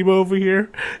Wing Karibo over here.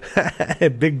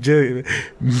 Big I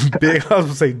was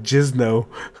gonna say Jizno.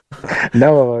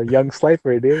 No, Young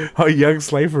Slifer, dude. Oh, Young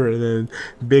Slifer and then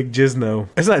Big Jizno.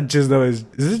 It's not Jizno. Is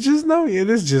it Jizno? Yeah, it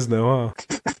is Jizno, huh?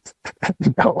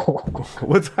 No.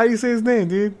 How do you say his name,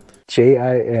 dude?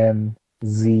 Jimzo.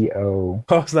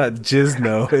 Oh, it's not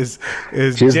Jizno. It's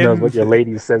Jizno. What your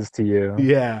lady says to you.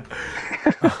 Yeah.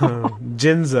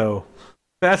 Jinzo.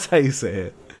 That's how you say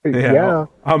it. Yeah.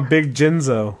 I'm Big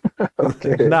Jinzo.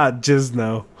 Okay. Not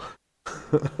Jizno.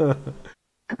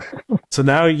 So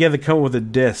now you gotta come with a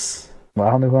diss. Well,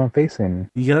 I don't know who I'm facing.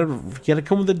 You gotta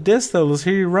come with a diss though. Let's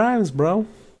hear your rhymes, bro.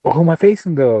 Well, who am I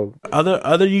facing though?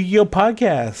 Other Yu-Gi-Oh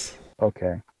podcasts.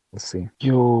 Okay. Let's see.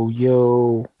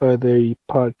 Yo, other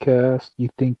podcast. You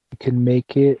think you can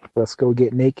make it? Let's go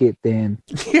get naked then.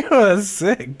 Yo, that's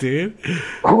sick, dude.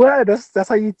 What? That's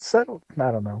how you settle?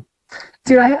 I don't know.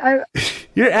 Dude,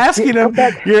 you're asking them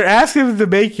to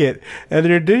make it, and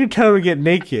you're telling them to get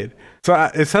naked. So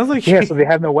it sounds like so they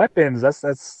have no weapons. That's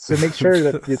to make sure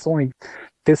that it's only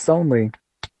fists only.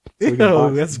 So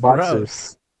Ew, that's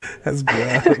gross. That's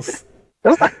gross.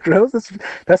 That's not gross.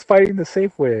 That's fighting the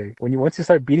safe way. Once you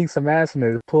start beating some ass and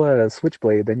they pull out a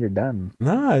switchblade, then you're done.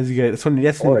 Nah, that's when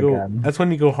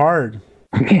you go hard.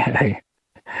 Yeah,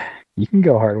 you can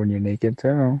go hard when you're naked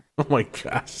too. Oh my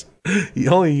gosh,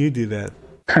 only you do that.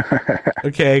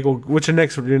 Okay, well, what's your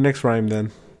next rhyme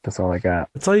then? That's all I got.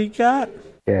 That's all you got?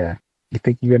 Yeah. You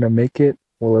think you're gonna make it?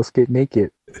 Well, let's get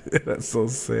naked. That's so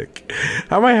sick.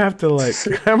 I might have to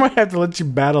let you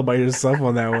battle by yourself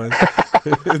on that one.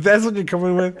 If that's what you're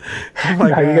coming with, I'm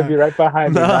like, You're gonna be right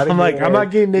behind me. No, I'm not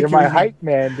getting naked. You're my hype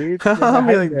man, dude. I'll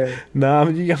be like, no,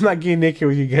 I'm not getting naked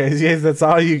with you guys. Yes, that's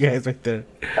all you guys right there.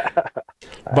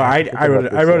 But I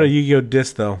wrote a Yu-Gi-Oh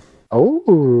disc though.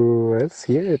 Oh, let's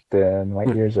hear it then. My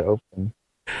ears are open.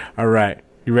 All right,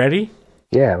 you ready?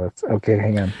 Yeah, let's. Okay,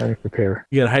 hang on. Let me prepare.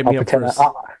 You gotta hype me up first.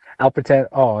 I'll pretend.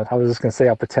 Oh, I was just gonna say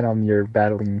I'll pretend I'm your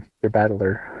battler.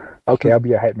 Okay, I'll be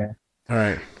your hype man. All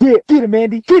right. Get him,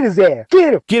 Andy. Get his ass.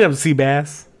 Get him. Get him,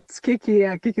 Seabass. Kick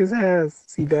his ass,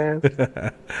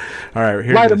 Seabass. All right,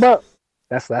 here. Light him up.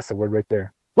 That's the word right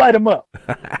there. Light him up.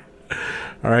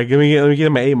 All right, let me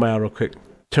get my 8 Mile real quick.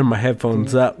 Turn my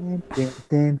headphones up.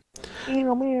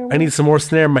 I need some more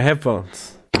snare in my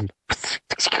headphones.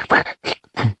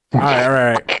 All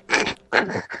right.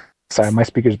 Sorry, my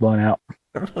speaker's blowing out.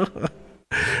 All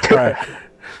right,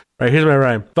 here's my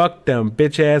rhyme. Fuck them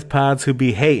bitch ass pods who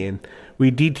be hating.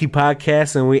 We DT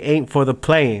podcast and we ain't for the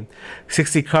playing.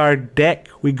 60 card deck,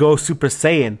 we go Super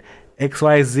Saiyan.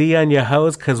 XYZ on your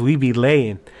hoes cause we be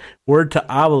laying. Word to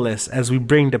Obelisk as we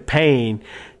bring the pain.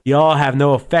 Y'all have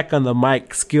no effect on the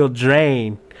mic, skill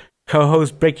drain.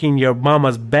 Co-host breaking your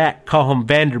mama's back, call him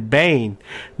Vanderbae.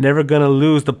 Never gonna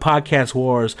lose the podcast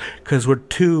wars cause we're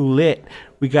too lit.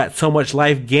 We got so much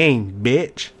life gained,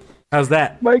 bitch. How's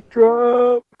that? Mic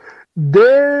drop.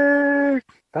 Dick.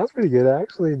 That was pretty good,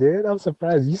 actually, dude. I'm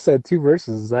surprised. You said 2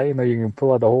 verses. I didn't know you can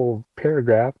pull out the whole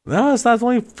paragraph. No, it's not. It's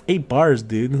only 8 bars,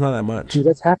 dude. It's not that much. Dude,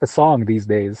 that's half a song these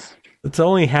days. It's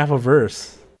only half a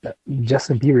verse.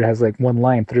 Justin Bieber has like 1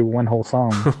 line through 1 whole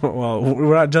song. Well,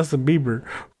 we're not Justin Bieber.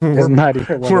 It's not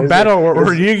even one,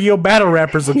 we're Yu-Gi-Oh battle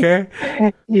rappers, okay?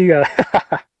 You got.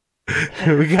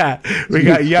 we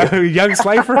got young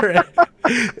Slifer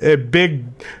and Big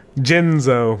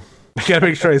Jinzo. I gotta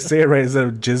make sure I say it right instead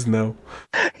of Jizno.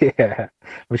 Yeah,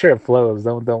 I'm sure it flows.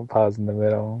 Don't pause in the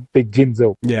middle. Big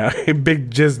Jinzo. Yeah, Big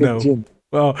Jizno.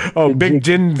 Big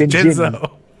Jin. Big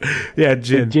Jinzo. Yeah,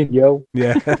 Jin. Big Jin, yo.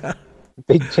 Yeah.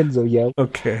 Big Jinzo, yo.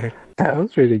 Okay. That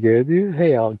was pretty good, dude.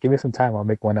 Hey, give me some time. I'll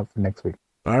make one up for next week.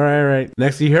 All right.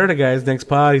 Next, you heard it, guys. Next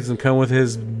pod, he's gonna come with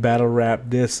his battle rap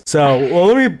disc. So, well,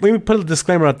 let me put a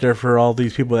disclaimer out there for all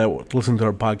these people that listen to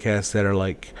our podcast that are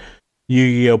like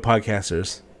Yu-Gi-Oh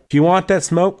podcasters. If you want that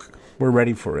smoke, we're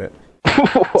ready for it.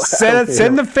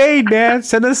 Send the fade, man.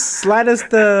 Slide us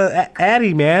the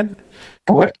Addy, man.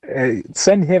 What?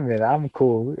 Send him in. I'm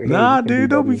cool. Nah,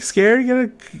 dude, don't be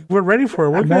scared. We're ready for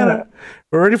it. We're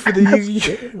ready for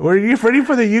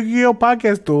the Yu-Gi-Oh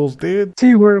podcast duels, dude.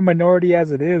 See, we're a minority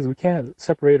as it is. We can't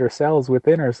separate ourselves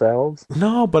within ourselves.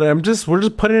 No, but we're just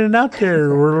putting it out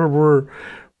there. We're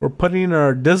putting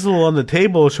our dizzle on the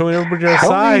table, showing everybody our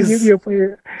size.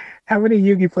 How many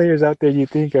Yu-Gi players out there do you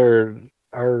think are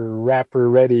rapper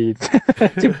ready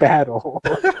to battle?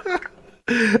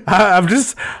 I'm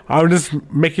just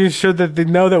making sure that they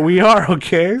know that we are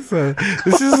okay. So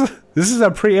this is a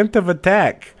preemptive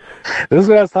attack. This is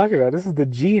what I was talking about. This is the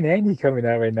Gene Andy coming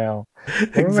out right now.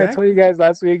 Remember I told you guys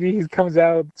last week he comes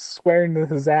out swearing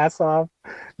his ass off?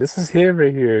 This is him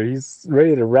right here. He's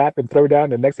ready to rap and throw down.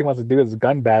 The next thing he wants to do is a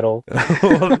gun battle.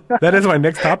 Well, that is my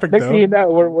next topic, next though. Thing you know,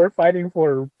 we're fighting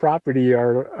for property.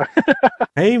 Or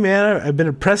hey, man, I've been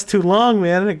oppressed too long,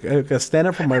 man. I gotta stand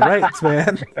up for my rights,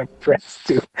 man. Oppressed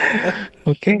too.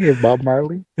 Okay, Bob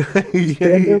Marley.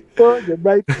 Stand up for your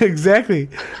rights. Exactly.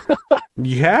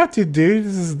 You have to, dude.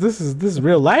 This is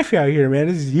real life out here, man.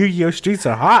 These Yu-Gi-Oh streets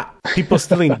are hot. People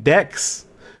stealing decks.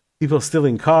 People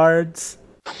stealing cards.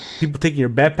 People taking your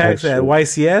backpacks at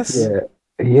YCS.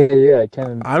 Yeah.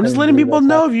 I'm just letting people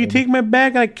know if you take my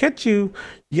bag and I catch you,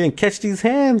 you're gonna catch these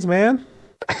hands, man.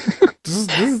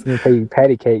 You're pay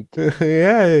patty cake.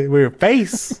 Yeah, with your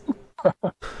face.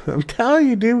 I'm telling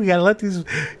you, dude, we gotta let these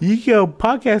Yu-Gi-Oh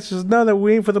podcasters know that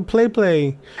we ain't for the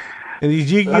play. And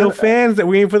these Yu-Gi-Oh fans that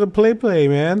we ain't for the play,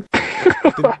 man.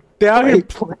 They out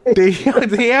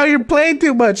here playing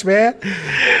too much, man.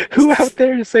 Who out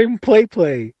there is saying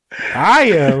play? I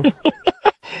am.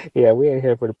 Yeah, we ain't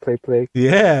here for the play.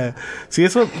 Yeah. See,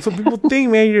 that's what people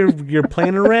think, man. You're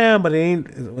playing around, but it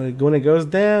ain't. When it goes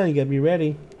down, you gotta be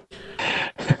ready.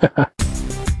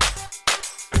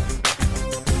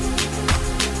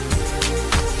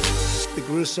 The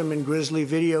gruesome and grisly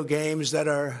video games that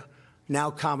are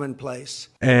now commonplace.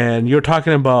 And you're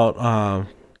talking about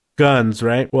guns,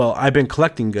 right? Well, I've been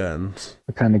collecting guns.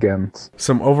 What kind of guns?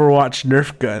 Some Overwatch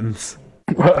Nerf guns.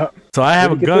 So I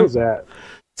have a gun.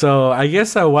 So I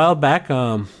guess a while back,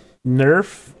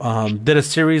 Nerf did a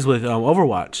series with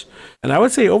Overwatch, and I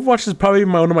would say Overwatch is probably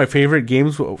one of my favorite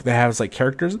games that has like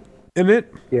characters in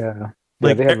it. Yeah.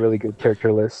 Like, They have really good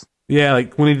character lists. Yeah,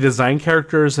 like when they design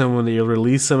characters and when they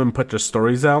release them and put their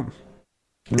stories out,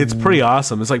 it's pretty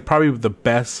awesome. It's like probably the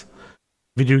best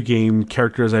video game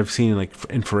characters I've seen like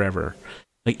in forever.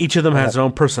 Like each of them has their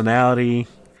own personality.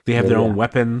 They have their own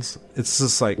weapons. It's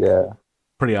just like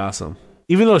pretty awesome.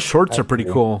 Even those shorts are pretty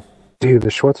cool. Dude,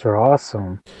 the shorts are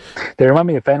awesome. They remind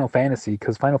me of Final Fantasy,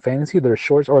 because Final Fantasy, their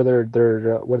shorts or their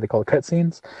what do they call it,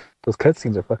 cutscenes? Those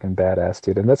cutscenes are fucking badass,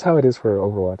 dude. And that's how it is for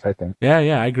Overwatch, I think. Yeah,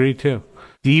 I agree too.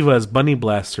 Diva's Bunny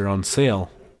Blaster on sale.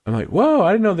 I'm like, whoa!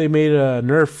 I didn't know they made a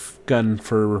Nerf gun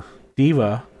for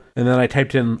Diva. And then I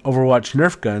typed in Overwatch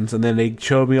Nerf guns, and then they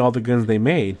showed me all the guns they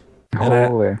made.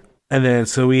 Holy. And then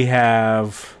so we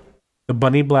have the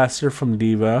Bunny Blaster from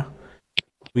Diva.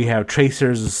 We have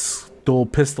Tracer's dual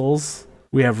pistols.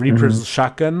 We have Reaper's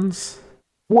shotguns.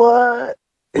 What?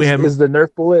 Is the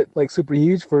Nerf bullet like super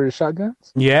huge for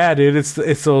shotguns? Yeah, dude.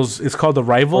 It's called the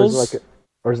Rivals.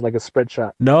 Or is it like a spread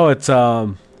shot? No, it's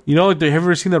have you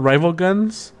ever seen the Rival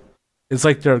guns? It's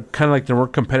like they're kind of like the more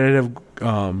competitive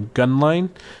gun line.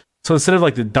 So instead of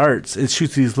like the darts, it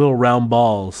shoots these little round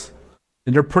balls,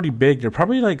 and they're pretty big. They're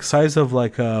probably like size of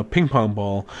like a ping pong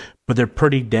ball, but they're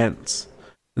pretty dense.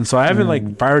 And so I haven't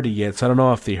like fired it yet, so I don't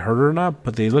know if they hurt or not.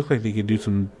 But they look like they could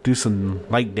do some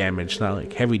light damage, not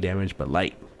like heavy damage, but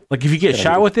light. Like if you get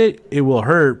shot with it, it will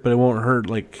hurt, but it won't hurt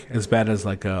like as bad as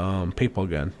like a paintball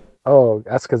gun. Oh,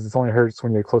 that's because it only hurts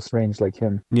when you're close range like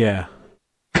him. Yeah.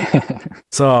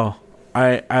 So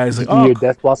I was like, your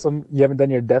Death Blossom. You haven't done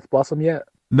your Death Blossom yet?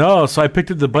 No. So I picked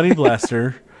up the Bunny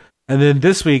Blaster, and then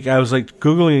this week I was like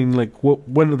googling like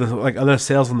when are the like other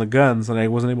sales on the guns, and I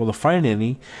wasn't able to find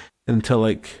any until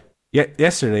like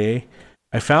yesterday.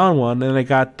 I found one, and I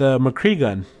got the McCree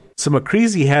gun. So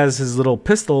McCreezy has his little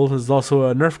pistol, is also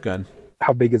a Nerf gun.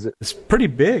 How big is it? It's pretty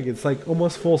big. It's like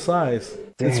almost full size.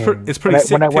 Damn. It's pretty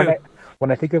sick too.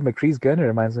 When I think of McCree's gun, it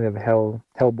reminds me of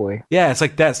Hellboy. Yeah, it's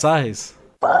like that size.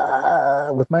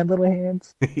 With my little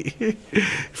hands. You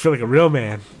feel like a real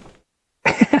man.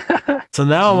 So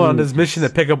now I'm on this mission to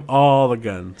pick up all the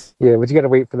guns. Yeah, but you gotta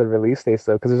wait for the release date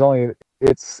though, because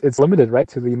it's limited, right,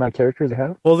 to the amount of characters they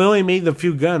have. Well, they only made a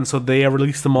few guns, so they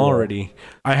released them already.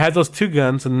 I had those 2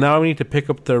 guns, and now I need to pick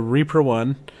up the Reaper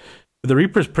one. But the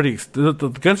Reaper's pretty. The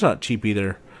gun's not cheap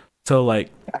either. So like,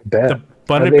 I bet.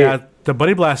 The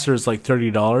Bunny Blaster is like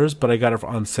 $30, but I got it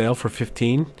on sale for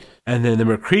 $15. And then the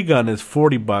McCree gun is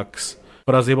 $40,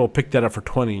 but I was able to pick that up for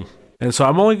 $20. And so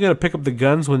I'm only gonna pick up the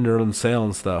guns when they're on sale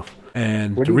and stuff.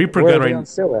 And the Reaper gun on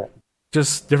sale at?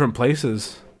 Just different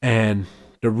places. And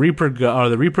the Reaper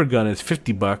gun is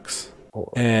 $50,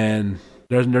 and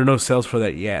there's no sales for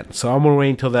that yet. So I'm gonna wait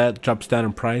until that drops down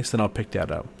in price, and I'll pick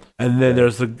that up. And then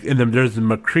there's the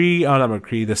McCree, not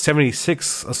McCree, the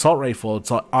 76 assault rifle.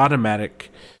 It's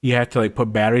automatic. You have to like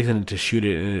put batteries in it to shoot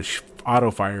it, and it auto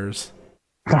fires.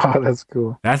 Oh, that's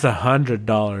cool. That's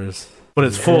 $100, but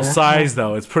it's full size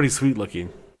though. It's pretty sweet looking.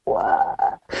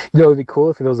 Wow. It'd be cool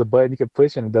if there was a button you could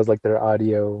push and it does like their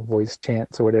audio voice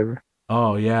chants or whatever.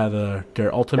 Oh yeah,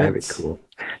 their ultimates. That'd be cool.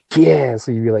 Yeah,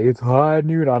 so you'd be like, it's high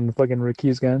noon on the fucking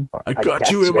Ricky's gun. I got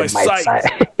you in my sight.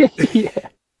 Yeah.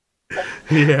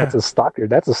 Yeah. That's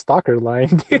a stalker line,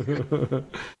 dude.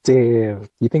 Damn.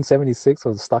 You think 76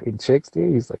 was stalking chicks,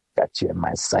 dude? He's like, got you in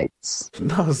my sights.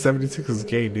 No, 76 is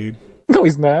gay, dude. No,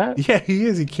 he's not. Yeah, he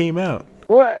is. He came out.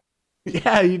 What?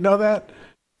 Yeah, you know that?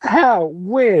 How?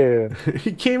 When?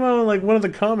 He came out in like one of the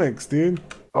comics, dude.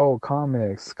 Oh,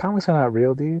 comics. Comics are not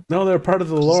real, dude. No, they're part of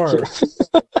the lore.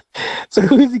 So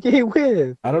who's he gay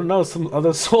with? I don't know, some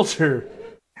other soldier.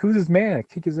 Who's his man?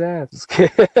 Kick his ass.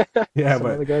 Yeah, some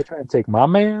but other guy trying to take my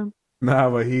man. Nah,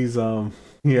 but he's gay.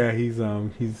 He's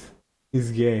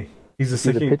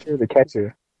the pitcher or the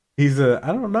catcher?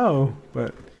 I don't know,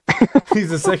 but he's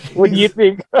the second. What do you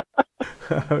think?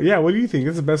 Yeah, what do you think?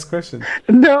 It's the best question.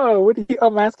 No,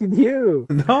 I'm asking you.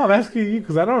 No, I'm asking you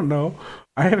because I don't know.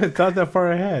 I haven't thought that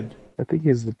far ahead. I think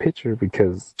he's the pitcher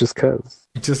because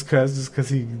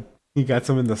he got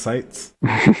some in the sights.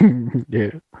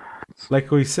 Yeah.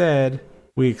 Like we said,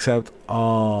 we accept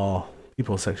all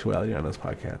people's sexuality on this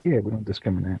podcast. Yeah, we don't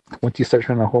discriminate. Once you start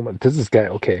trying to hold this guy,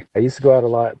 okay. I used to go out a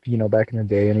lot, back in the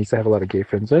day, and I used to have a lot of gay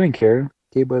friends. I didn't care.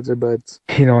 Gay buds are buds.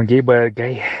 And gay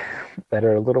that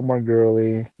are a little more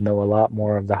girly know a lot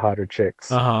more of the hotter chicks.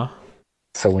 Uh-huh.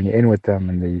 So when you're in with them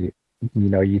and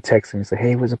you text them and say,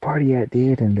 hey, where's the party at,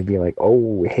 dude? And they'd be like,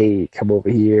 oh, hey, come over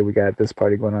here. We got this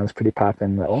party going on. It's pretty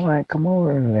popping. Like, all right, come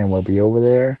over. And then we'll be over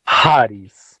there.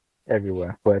 Hotties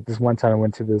everywhere. But this one time I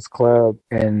went to this club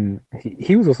and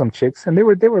he was with some chicks and they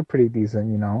were pretty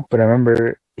decent, But I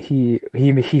remember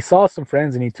he saw some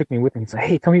friends and he took me with him. He's like,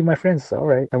 hey, come meet my friends. So, all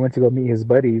right. I went to go meet his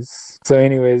buddies. So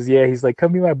anyways, yeah, he's like,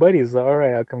 come meet my buddies. So, all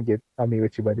right, I'll meet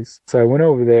with you buddies. So I went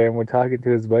over there and we're talking to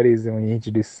his buddies, and when he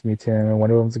introduces me to him, and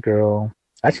one of them's a girl.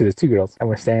 Actually, there's two girls, and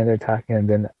we're standing there talking, and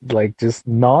then, like, just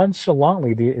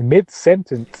nonchalantly, dude,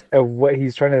 mid-sentence of what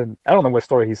he's trying to, I don't know what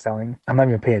story he's telling. I'm not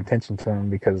even paying attention to him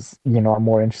because, I'm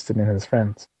more interested in his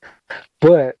friends.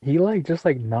 But he, like, just,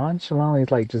 like, nonchalantly,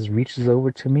 like, just reaches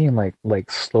over to me and,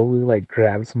 like slowly, like,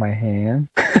 grabs my hand.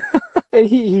 And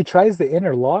he tries to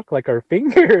interlock, like, our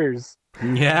fingers.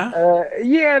 Yeah?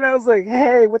 Yeah, and I was like,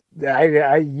 hey, what?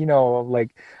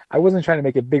 Like, I wasn't trying to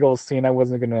make a big old scene. I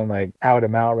wasn't gonna like out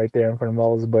him out right there in front of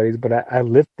all his buddies, but I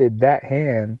lifted that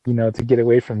hand, to get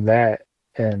away from that,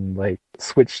 and like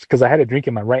switched because I had a drink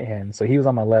in my right hand, so he was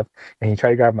on my left, and he tried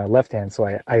to grab my left hand, so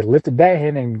I lifted that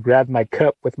hand and grabbed my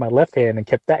cup with my left hand and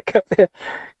kept that cup there,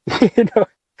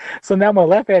 So now my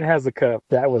left hand has a cup.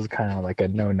 That was kind of like a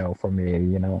no-no for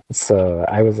me, So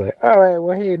I was like, all right,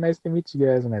 well, hey, nice to meet you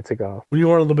guys, and I took off. You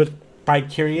were a little bit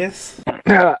bi-curious?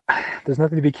 There's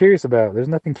nothing to be curious about. There's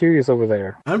nothing curious over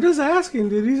there. I'm just asking,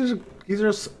 dude. These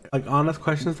are like honest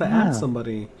questions to ask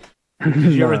somebody.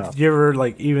 Did you ever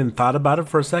like even thought about it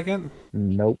for a second?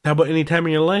 Nope. How about any time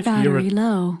in your life Battery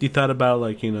low. You thought about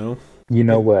like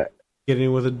what?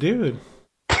 Getting with a dude?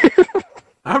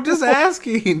 I'm just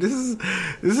asking. This is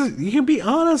you can be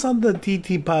honest on the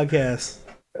TT podcast.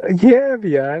 Yeah,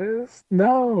 be honest.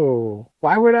 No.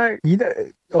 Why would I?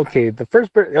 Okay, the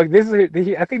first person. I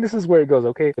think this is where it goes.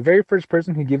 Okay, the very first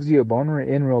person who gives you a boner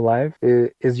in real life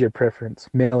is your preference,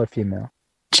 male or female.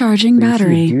 Charging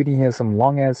battery. Dude, he has some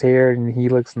long ass hair and he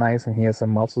looks nice and he has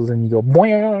some muscles and you go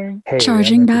boing. Hey,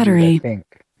 charging battery. I think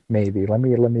maybe let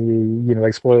me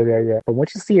explore the area. But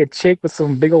once you see a chick with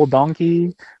some big old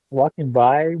donkey walking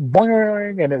by,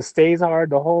 boing, and it stays hard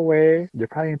the whole way, you're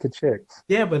probably into chicks.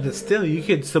 Yeah, but you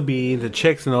could still be into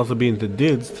chicks and also be into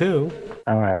dudes too.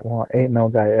 All right, well, ain't no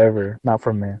guy ever, not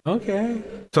for me. Okay,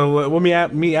 so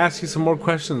let me ask you some more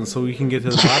questions so we can get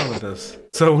to the bottom of this.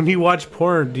 So when you watch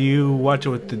porn, do you watch it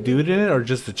with the dude in it or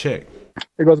just the chick?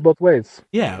 It goes both ways.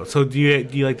 Yeah. So do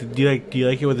you like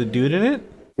it with the dude in it?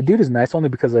 The dude is nice only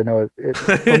because I know it.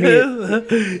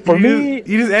 For me,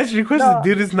 you just answered your question. No. The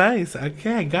dude is nice.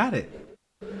 Okay, I got it.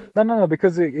 No,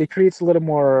 because it creates a little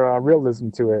more realism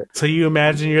to it. So you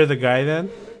imagine you're the guy then?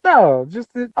 No,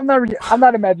 I'm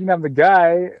not imagining I'm the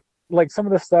guy. Like some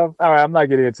of the stuff. All right, I'm not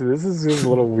getting into this. This is just a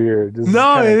little weird.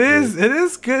 No, it is. It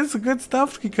is good. It's good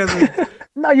stuff because.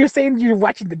 No, you're saying you're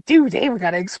watching the dude. Hey, we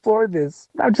gotta explore this.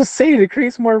 I'm just saying it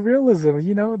creates more realism.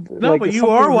 No, like, but you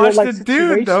are watching the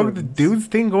dude, though. The dude's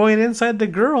thing going inside the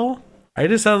girl. It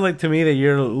just sounds like to me that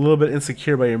you're a little bit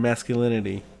insecure by your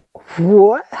masculinity.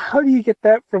 What? How do you get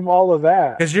that from all of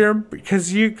that? Because you're kind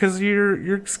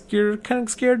of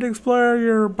scared to explore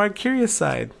your bi-curious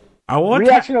side.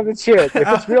 Reaction of the chick. If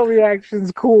it's real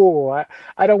reactions, cool.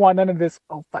 I don't want none of this.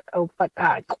 Oh fuck.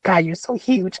 God, you're so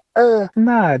huge.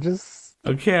 Nah, just.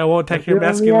 Okay, I won't attack your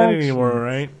masculinity anymore,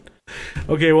 right?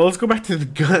 Okay, well let's go back to the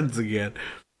guns again.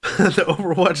 The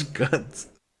Overwatch guns.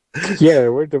 Yeah,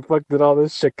 where the fuck did all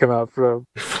this shit come out from?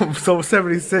 From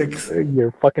 76.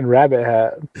 Your fucking rabbit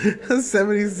hat.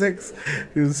 76.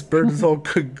 It spurred this whole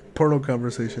porno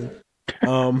conversation.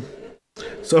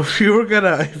 So if you were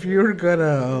gonna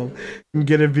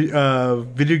get a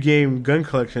video game gun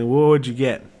collection, what would you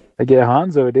get? I get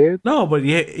Hanzo, dude. No, but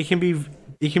yeah, it can be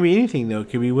anything though. It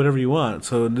can be whatever you want.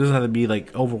 So it doesn't have to be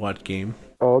like Overwatch game.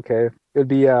 Oh, okay. It'd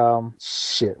be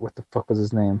shit. What the fuck was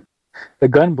his name? The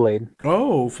Gunblade.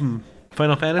 Oh, from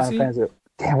Final Fantasy.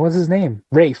 Damn, what's his name?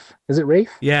 Rafe. Is it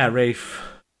Rafe? Yeah, Rafe.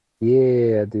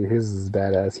 Yeah, dude, his is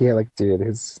badass.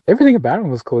 Everything about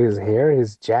him was cool. His hair,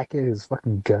 his jacket, his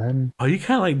fucking gun. Oh, you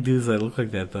kind of like dudes that look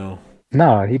like that, though.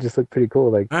 No, he just looked pretty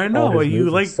cool. Like I know, but you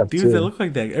like dudes that look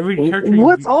like that. Every character.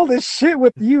 What's all this shit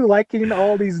with you liking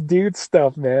all these dude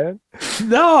stuff, man?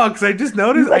 No, because I just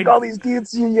noticed. You like all these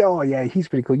dudes. Oh yeah, he's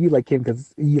pretty cool. You like him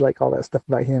because you like all that stuff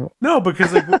about him. No,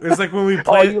 because it's like when we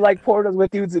play. Oh, you like pornos with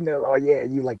dudes in there. Oh yeah,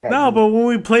 you like that. No, dude. But when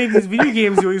we play these video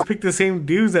games, you always pick the same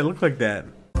dudes that look like that.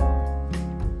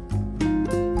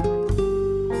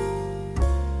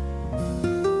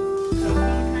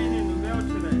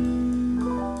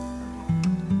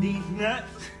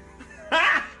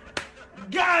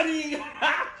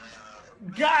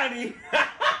 Got him!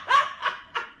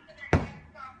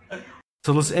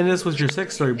 So let's end this with your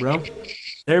sex story, bro.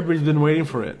 Everybody's been waiting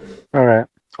for it. All right.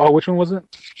 Oh, which one was it?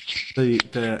 The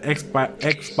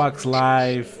Xbox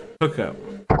Live hookup.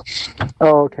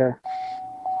 Oh, okay.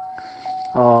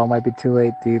 Oh, it might be too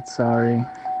late, dude. Sorry.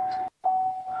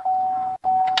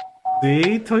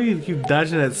 See, told you to keep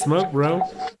dodging that smoke, bro.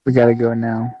 We gotta go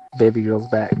now. Baby girl's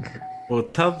back. Well,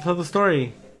 tell the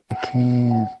story. I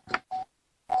can't.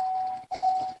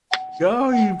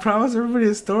 Go, you promised everybody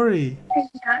a story. Are you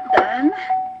not done?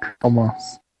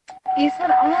 Almost. You said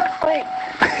almost like.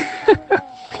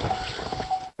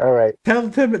 All right. Tell a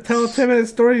 10-minute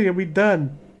story and we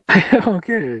done.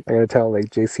 Okay. I gotta tell like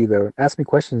JC though. Ask me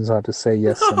questions. I'll just say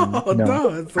yes and Oh, no. no,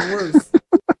 it's the worst.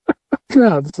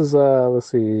 No, this is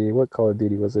let's see, what Call of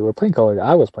Duty was it? We're playing Call of Duty.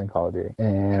 I was playing Call of Duty,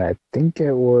 and I think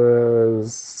it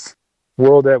was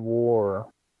World at War.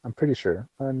 I'm pretty sure,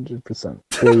 100%.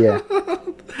 Yeah.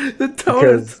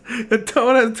 The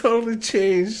tone has totally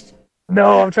changed.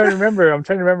 No, I'm trying to remember.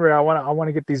 I want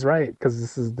to get these right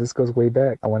because this goes way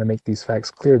back. I want to make these facts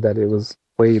clear that it was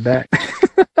way back.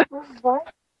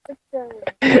 What?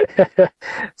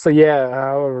 So yeah,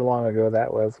 however long ago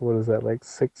that was. What is that? Like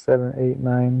 6, 7, 8,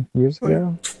 9 years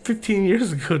ago? 15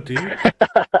 years ago, dude.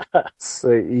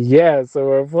 So yeah, so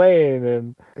we're playing,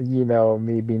 and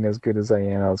me being as good as I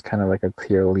am, I was kind of like a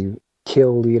kill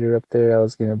leader up there. I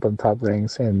was getting up on top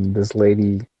ranks, and this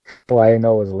lady. Well, I didn't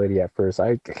know it was a lady at first.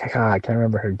 I can't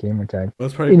remember her gamer tag.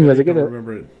 That's probably anyways, I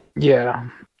remember it. Yeah,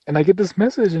 and I get this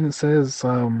message, and it says,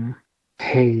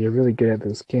 "Hey, you're really good at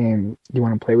this game. You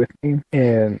want to play with me?"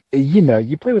 And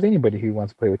you play with anybody who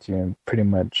wants to play with you, and pretty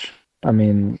much. I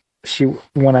mean,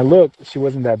 when I looked, she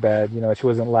wasn't that bad. She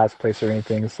wasn't last place or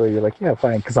anything. So you're like, yeah,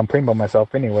 fine, because I'm playing by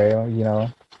myself anyway.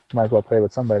 Might as well play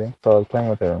with somebody. So I was playing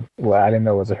with her. Well, I didn't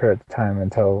know it was her at the time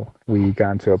until we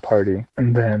got into a party.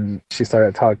 And then she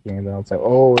started talking, and then I was like,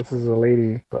 oh, this is a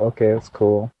lady. But okay, that's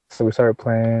cool. So we started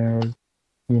playing,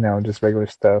 just regular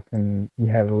stuff, and you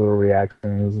had a little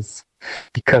reaction. It was just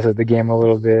because of the game a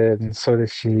little bit, and so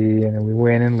did she, and then we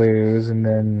win and lose, and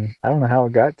then I don't know how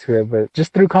it got to it, but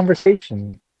just through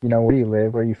conversation, where do you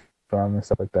live, where are you from, and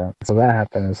stuff like that. So that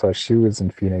happened, and so she was in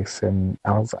Phoenix, and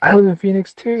I live in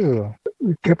Phoenix too.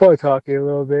 We kept on talking a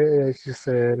little bit, and she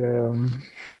said,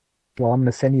 well, I'm going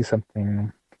to send you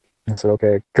something. I said,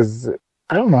 okay, because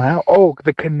I don't know how. Oh,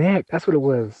 the Connect, that's what it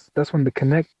was. That's when the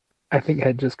Connect, I think,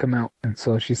 had just come out. And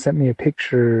so she sent me a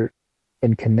picture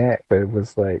in Connect, but it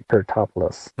was like her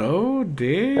topless. Oh,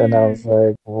 damn. And I was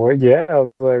like, well, yeah, I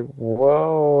was like,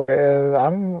 whoa, and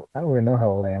I don't even know how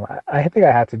old I am. I think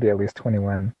I had to be at least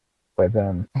 21. But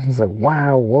then I was like,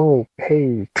 wow, whoa,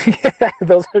 hey,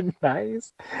 those are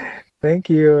nice. Thank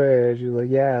you. And she was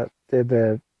like, yeah,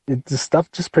 the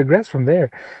stuff just progressed from there.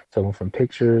 So I went from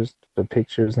pictures to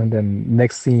pictures, and then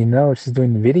next thing you know, she's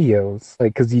doing videos,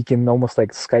 like, because you can almost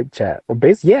like Skype chat. Well,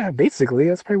 basically,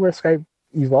 that's probably where Skype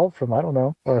evolved from. I don't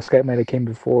know, or Skype might have came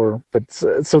before. But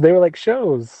so they were like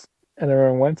shows. And I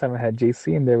remember one time I had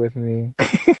JC in there with me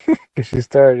because she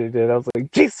started it. I was like,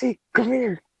 JC, come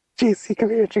here. JC, come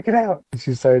here, check it out. And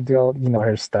she started doing all,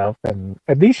 her stuff, and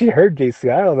I think she heard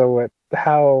JC. I don't know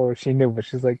how she knew, but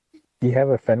she's like, "Do you have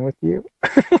a friend with you?"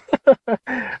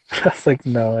 I was like,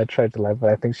 "No." I tried to lie,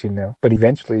 but I think she knew. But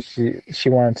eventually, she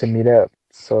wanted to meet up,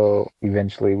 so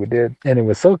eventually we did, and it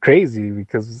was so crazy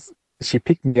because she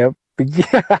picked me up.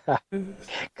 Yeah,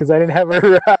 because I didn't have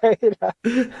a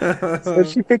ride. So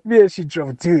she picked me up. She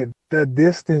drove, dude. The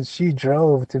distance she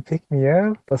drove to pick me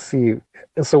up. Let's see.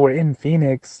 So we're in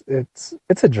Phoenix. It's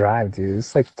a drive, dude.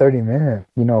 It's like 30 minutes.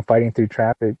 Fighting through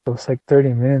traffic. So it's like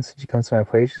 30 minutes. She comes to my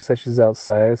place. She says she's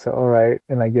outside. So all right,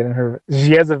 and I get in her.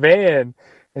 She has a van,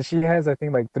 and she has, I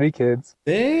think, like 3 kids.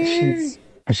 Dang.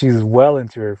 She's well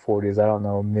into her 40s. I don't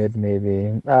know, mid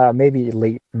maybe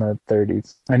late in the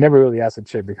 30s. I never really asked a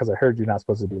chick because I heard you're not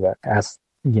supposed to do that. Ask,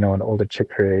 an older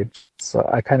chick her age. So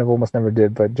I kind of almost never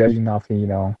did. But judging off,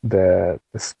 the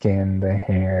skin, the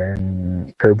hair,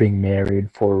 and her being married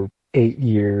for 8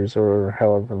 years or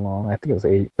however long, I think it was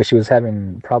 8, but she was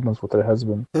having problems with her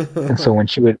husband. And so when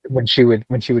she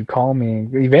would call me,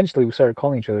 eventually we started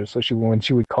calling each other. So when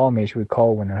she would call me, she would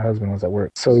call when her husband was at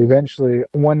work. So eventually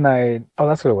one night, oh,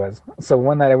 that's what it was. So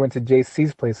one night I went to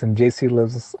JC's place, and JC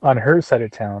lives on her side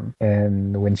of town.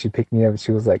 And when she picked me up,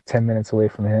 she was like 10 minutes away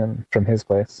from his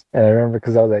place. And I remember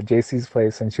because I was at JC's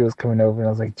place, and she was coming over, and I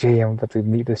was like, Jay, I'm about to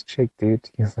meet this chick, dude.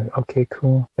 He was like, okay,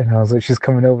 cool. And I was like, she's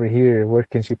coming over here. Where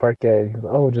can she park? He was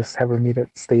like, oh, just have her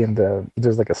stay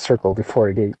there's like a circle before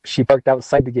a gate. She parked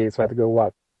outside the gate, so I had to go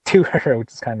walk to her,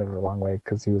 which is kind of a long way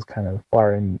because he was kind of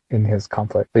far in his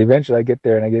complex. But eventually I get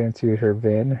there, and I get into her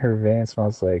van. Her van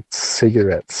smells like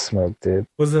cigarette smoke, dude.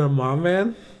 Was it a mom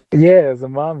van? Yeah, it was a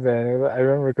mom van. I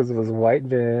remember because it was a white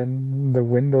van. The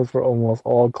windows were almost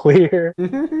all clear.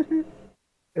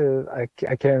 I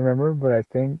can't remember, but I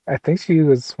think she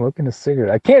was smoking a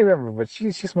cigarette. I can't remember, but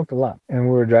she smoked a lot. And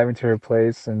we were driving to her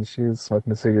place, and she was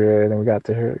smoking a cigarette. And we got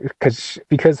to her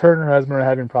because her and her husband were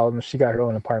having problems. She got her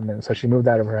own apartment, so she moved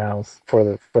out of her house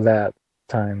for that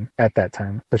time at that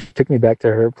time. So she took me back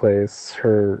to her place,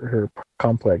 her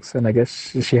complex, and I guess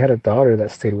she had a daughter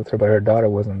that stayed with her, but her daughter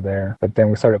wasn't there. But then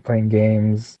we started playing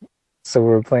games. So we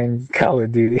were playing Call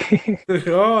of Duty.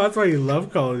 Oh, that's why you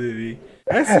love Call of Duty.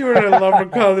 I see where the love for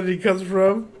Call of Duty comes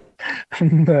from.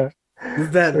 No.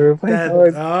 Is that So we were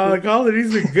playing Call of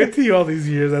Duty's been good to you all these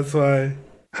years, that's why.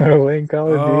 we were playing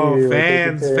Call of Oh, Duty.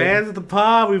 fans of the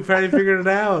pod, we finally figured it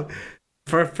out.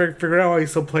 Figured out why you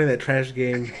still play that trash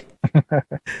game.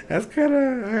 That's kind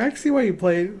of, I see why you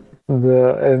played.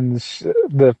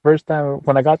 The first time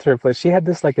when I got to her place, she had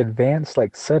this like advanced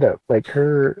like setup. Like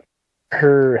her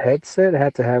headset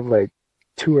had to have like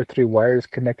 2 or 3 wires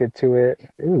connected to it.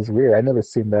 It was weird. I never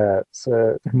seen that.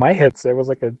 So my headset was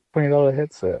like a $20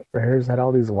 headset. But hers had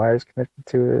all these wires connected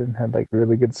to it and had like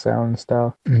really good sound and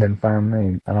stuff. And then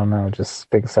finally, I don't know, just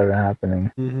things started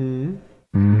happening.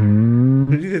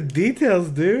 Look at the details,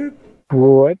 dude.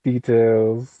 What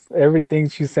details? Everything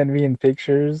she sent me in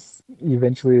pictures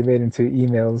eventually made into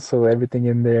emails, so everything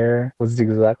in there was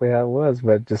exactly how it was,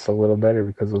 but just a little better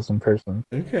because it was in person.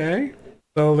 Okay.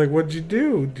 So, like, what'd you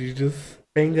do? Did you just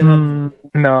bang it up?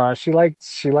 No, she liked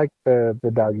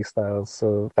the doggy style,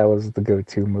 so that was the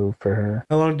go-to move for her.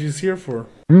 How long did you see her for?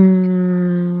 I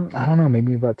don't know,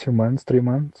 maybe about 2 months, 3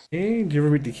 months. Hey, did you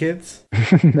ever meet the kids?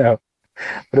 No.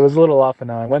 But it was a little off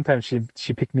and on. One time she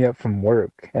picked me up from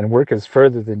work, and work is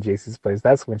further than JC's place.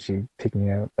 That's when she picked me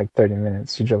up, like 30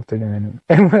 minutes. She drove 30 minutes.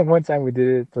 And one time we did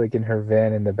it like in her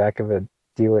van in the back of a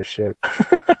dealership.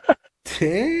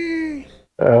 Dang.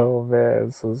 Oh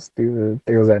man, so stupid.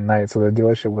 It was at night, so the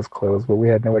dealership was closed, but we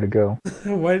had nowhere to go.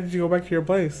 Why did you go back to your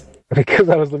place? Because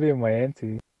I was living with my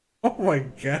auntie. Oh my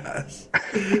gosh.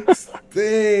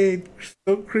 Dang.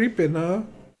 So creeping, huh?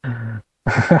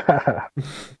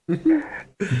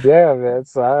 Yeah, man.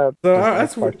 So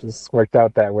that's part just worked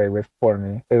out that way for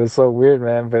me. It was so weird,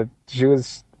 man. But she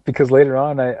was because later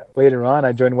on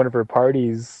I joined one of her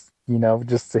parties,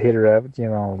 just to hit her up,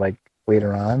 like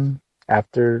later on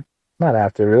after. Not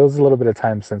after. It was a little bit of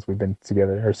time since we've been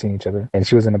together or seen each other. And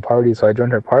she was in a party, so I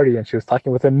joined her party, and she was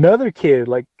talking with another kid,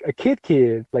 like a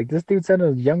kid. Like this dude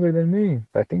sounded younger than me.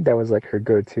 But I think that was like her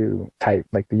go-to type,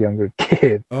 like the younger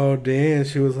kid. Oh damn,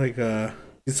 she was like you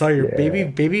saw your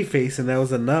baby face and that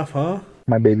was enough, huh?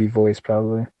 My baby voice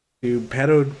probably. Dude,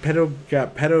 pedo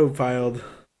got pedophiled.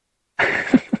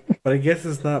 But I guess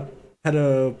it's not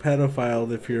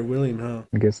pedophile if you're willing, huh?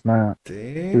 I guess not.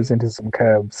 Damn. She was into some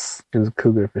cubs. She was a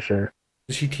cougar for sure.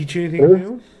 Did she teach you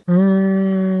anything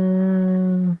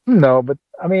new? No, but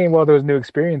I mean, well, there was new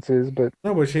experiences, but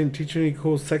No, but she didn't teach you any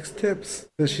cool sex tips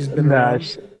that she's been around?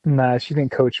 She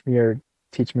didn't coach me or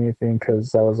teach me anything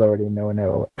because I was already knowing it.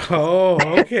 Oh,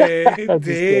 okay. I'm just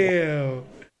Damn.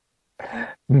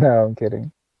 No, I'm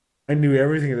kidding. I knew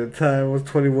everything at the time. I was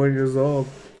 21 years old.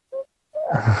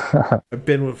 I've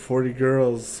been with 40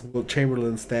 girls. Will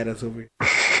Chamberlain status over here.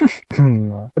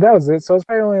 But that was it. So it's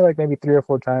probably only like maybe 3 or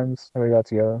 4 times that we got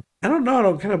together. I don't know. I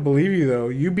don't kind of believe you though.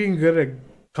 You being good at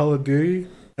Call of Duty,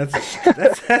 that's a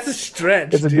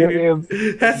stretch, It's a dude.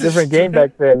 different game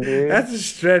back then, dude. That's a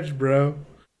stretch, bro.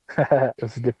 It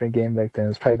was a different game back then. It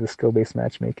was probably the skill-based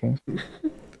matchmaking.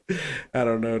 I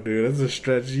don't know, dude. That's a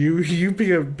stretch. You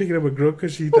picking up a girl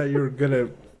because she thought you were good at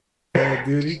Call of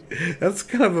Duty. That's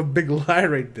kind of a big lie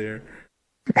right there.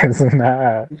 It's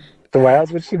not. So why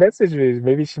else would she message me?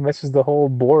 Maybe she messaged the whole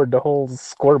board, the whole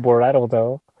scoreboard. I don't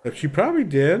know. But she probably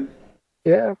did.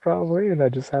 Yeah, probably. And I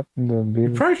just happened to be.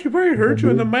 She probably heard you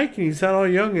in the mic and you sound all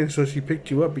young, and so she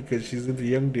picked you up because she's into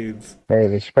young dudes.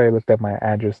 Maybe she probably looked at my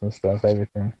address and stuff,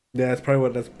 everything. Yeah, that's probably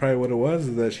what it was.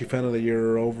 Is that she found out that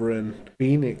you're over in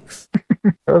Phoenix.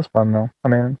 It was fun though. I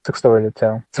mean, it's a story to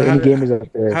tell. So any gamers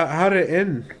out there? How did it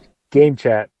end? Game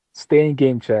chat. Stay in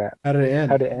game chat. How did it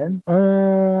end? How'd it end?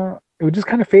 It just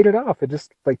kind of faded off. It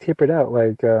just like tapered out.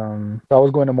 Like I was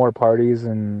going to more parties,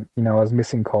 and I was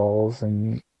missing calls.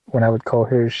 And when I would call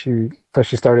her, she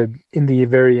started in the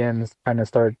very end trying to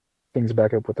start things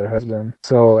back up with her husband.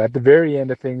 So at the very end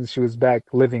of things, she was back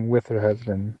living with her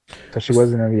husband. So she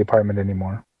wasn't in the apartment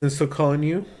anymore. And still calling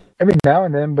you? Every now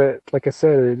and then, but like I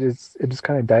said, it just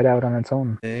kind of died out on its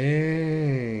own.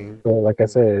 Dang. So like I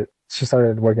said, she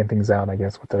started working things out, I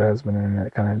guess, with her husband, and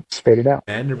it kind of just faded out.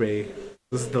 Vanderbae.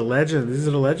 This is the legend. These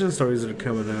are the legend stories that are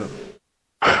coming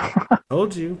out.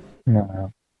 Told you.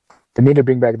 No. They need to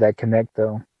bring back that connect,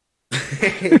 though.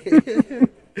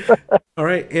 All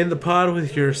right, end the pod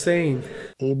with your saying.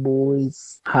 Hey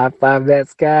boys, high five that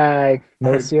sky. No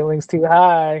Alright. ceilings too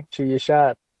high. Shoot your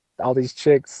shot. All these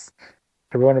chicks.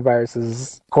 Coronavirus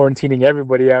is quarantining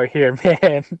everybody out here,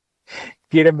 man.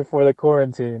 Get them before the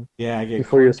quarantine. Yeah, I get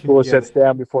Before your school together. shuts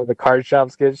down, before the card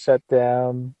shops get shut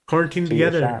down. Quarantine Shoot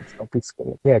your together. shots. Don't be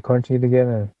scared. Yeah, quarantine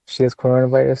together. She has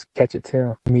coronavirus, catch it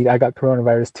too. I got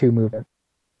coronavirus too moving.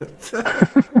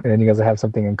 And then you guys will have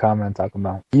something in common to talk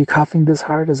about. Are you coughing this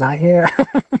hard as I am?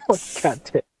 God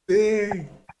damn.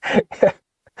 Dang.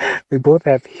 We both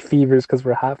have fevers because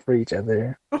we're hot for each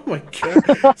other. Oh my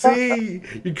god. See,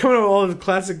 you're coming up with all the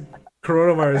classic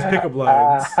coronavirus pickup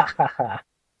lines.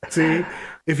 See,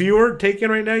 if you weren't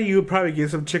taken right now, you would probably get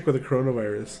some chick with a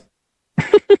coronavirus.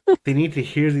 They need to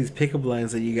hear these pickup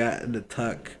lines that you got in the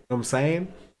tuck. You know what I'm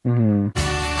saying? Mm-hmm.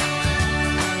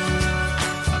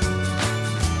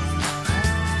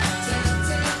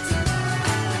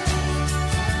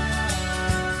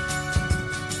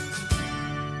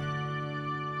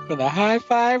 For the high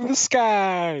five of the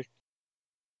sky.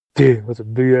 Dude, that's a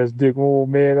big ass dick. Oh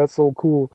man, that's so cool.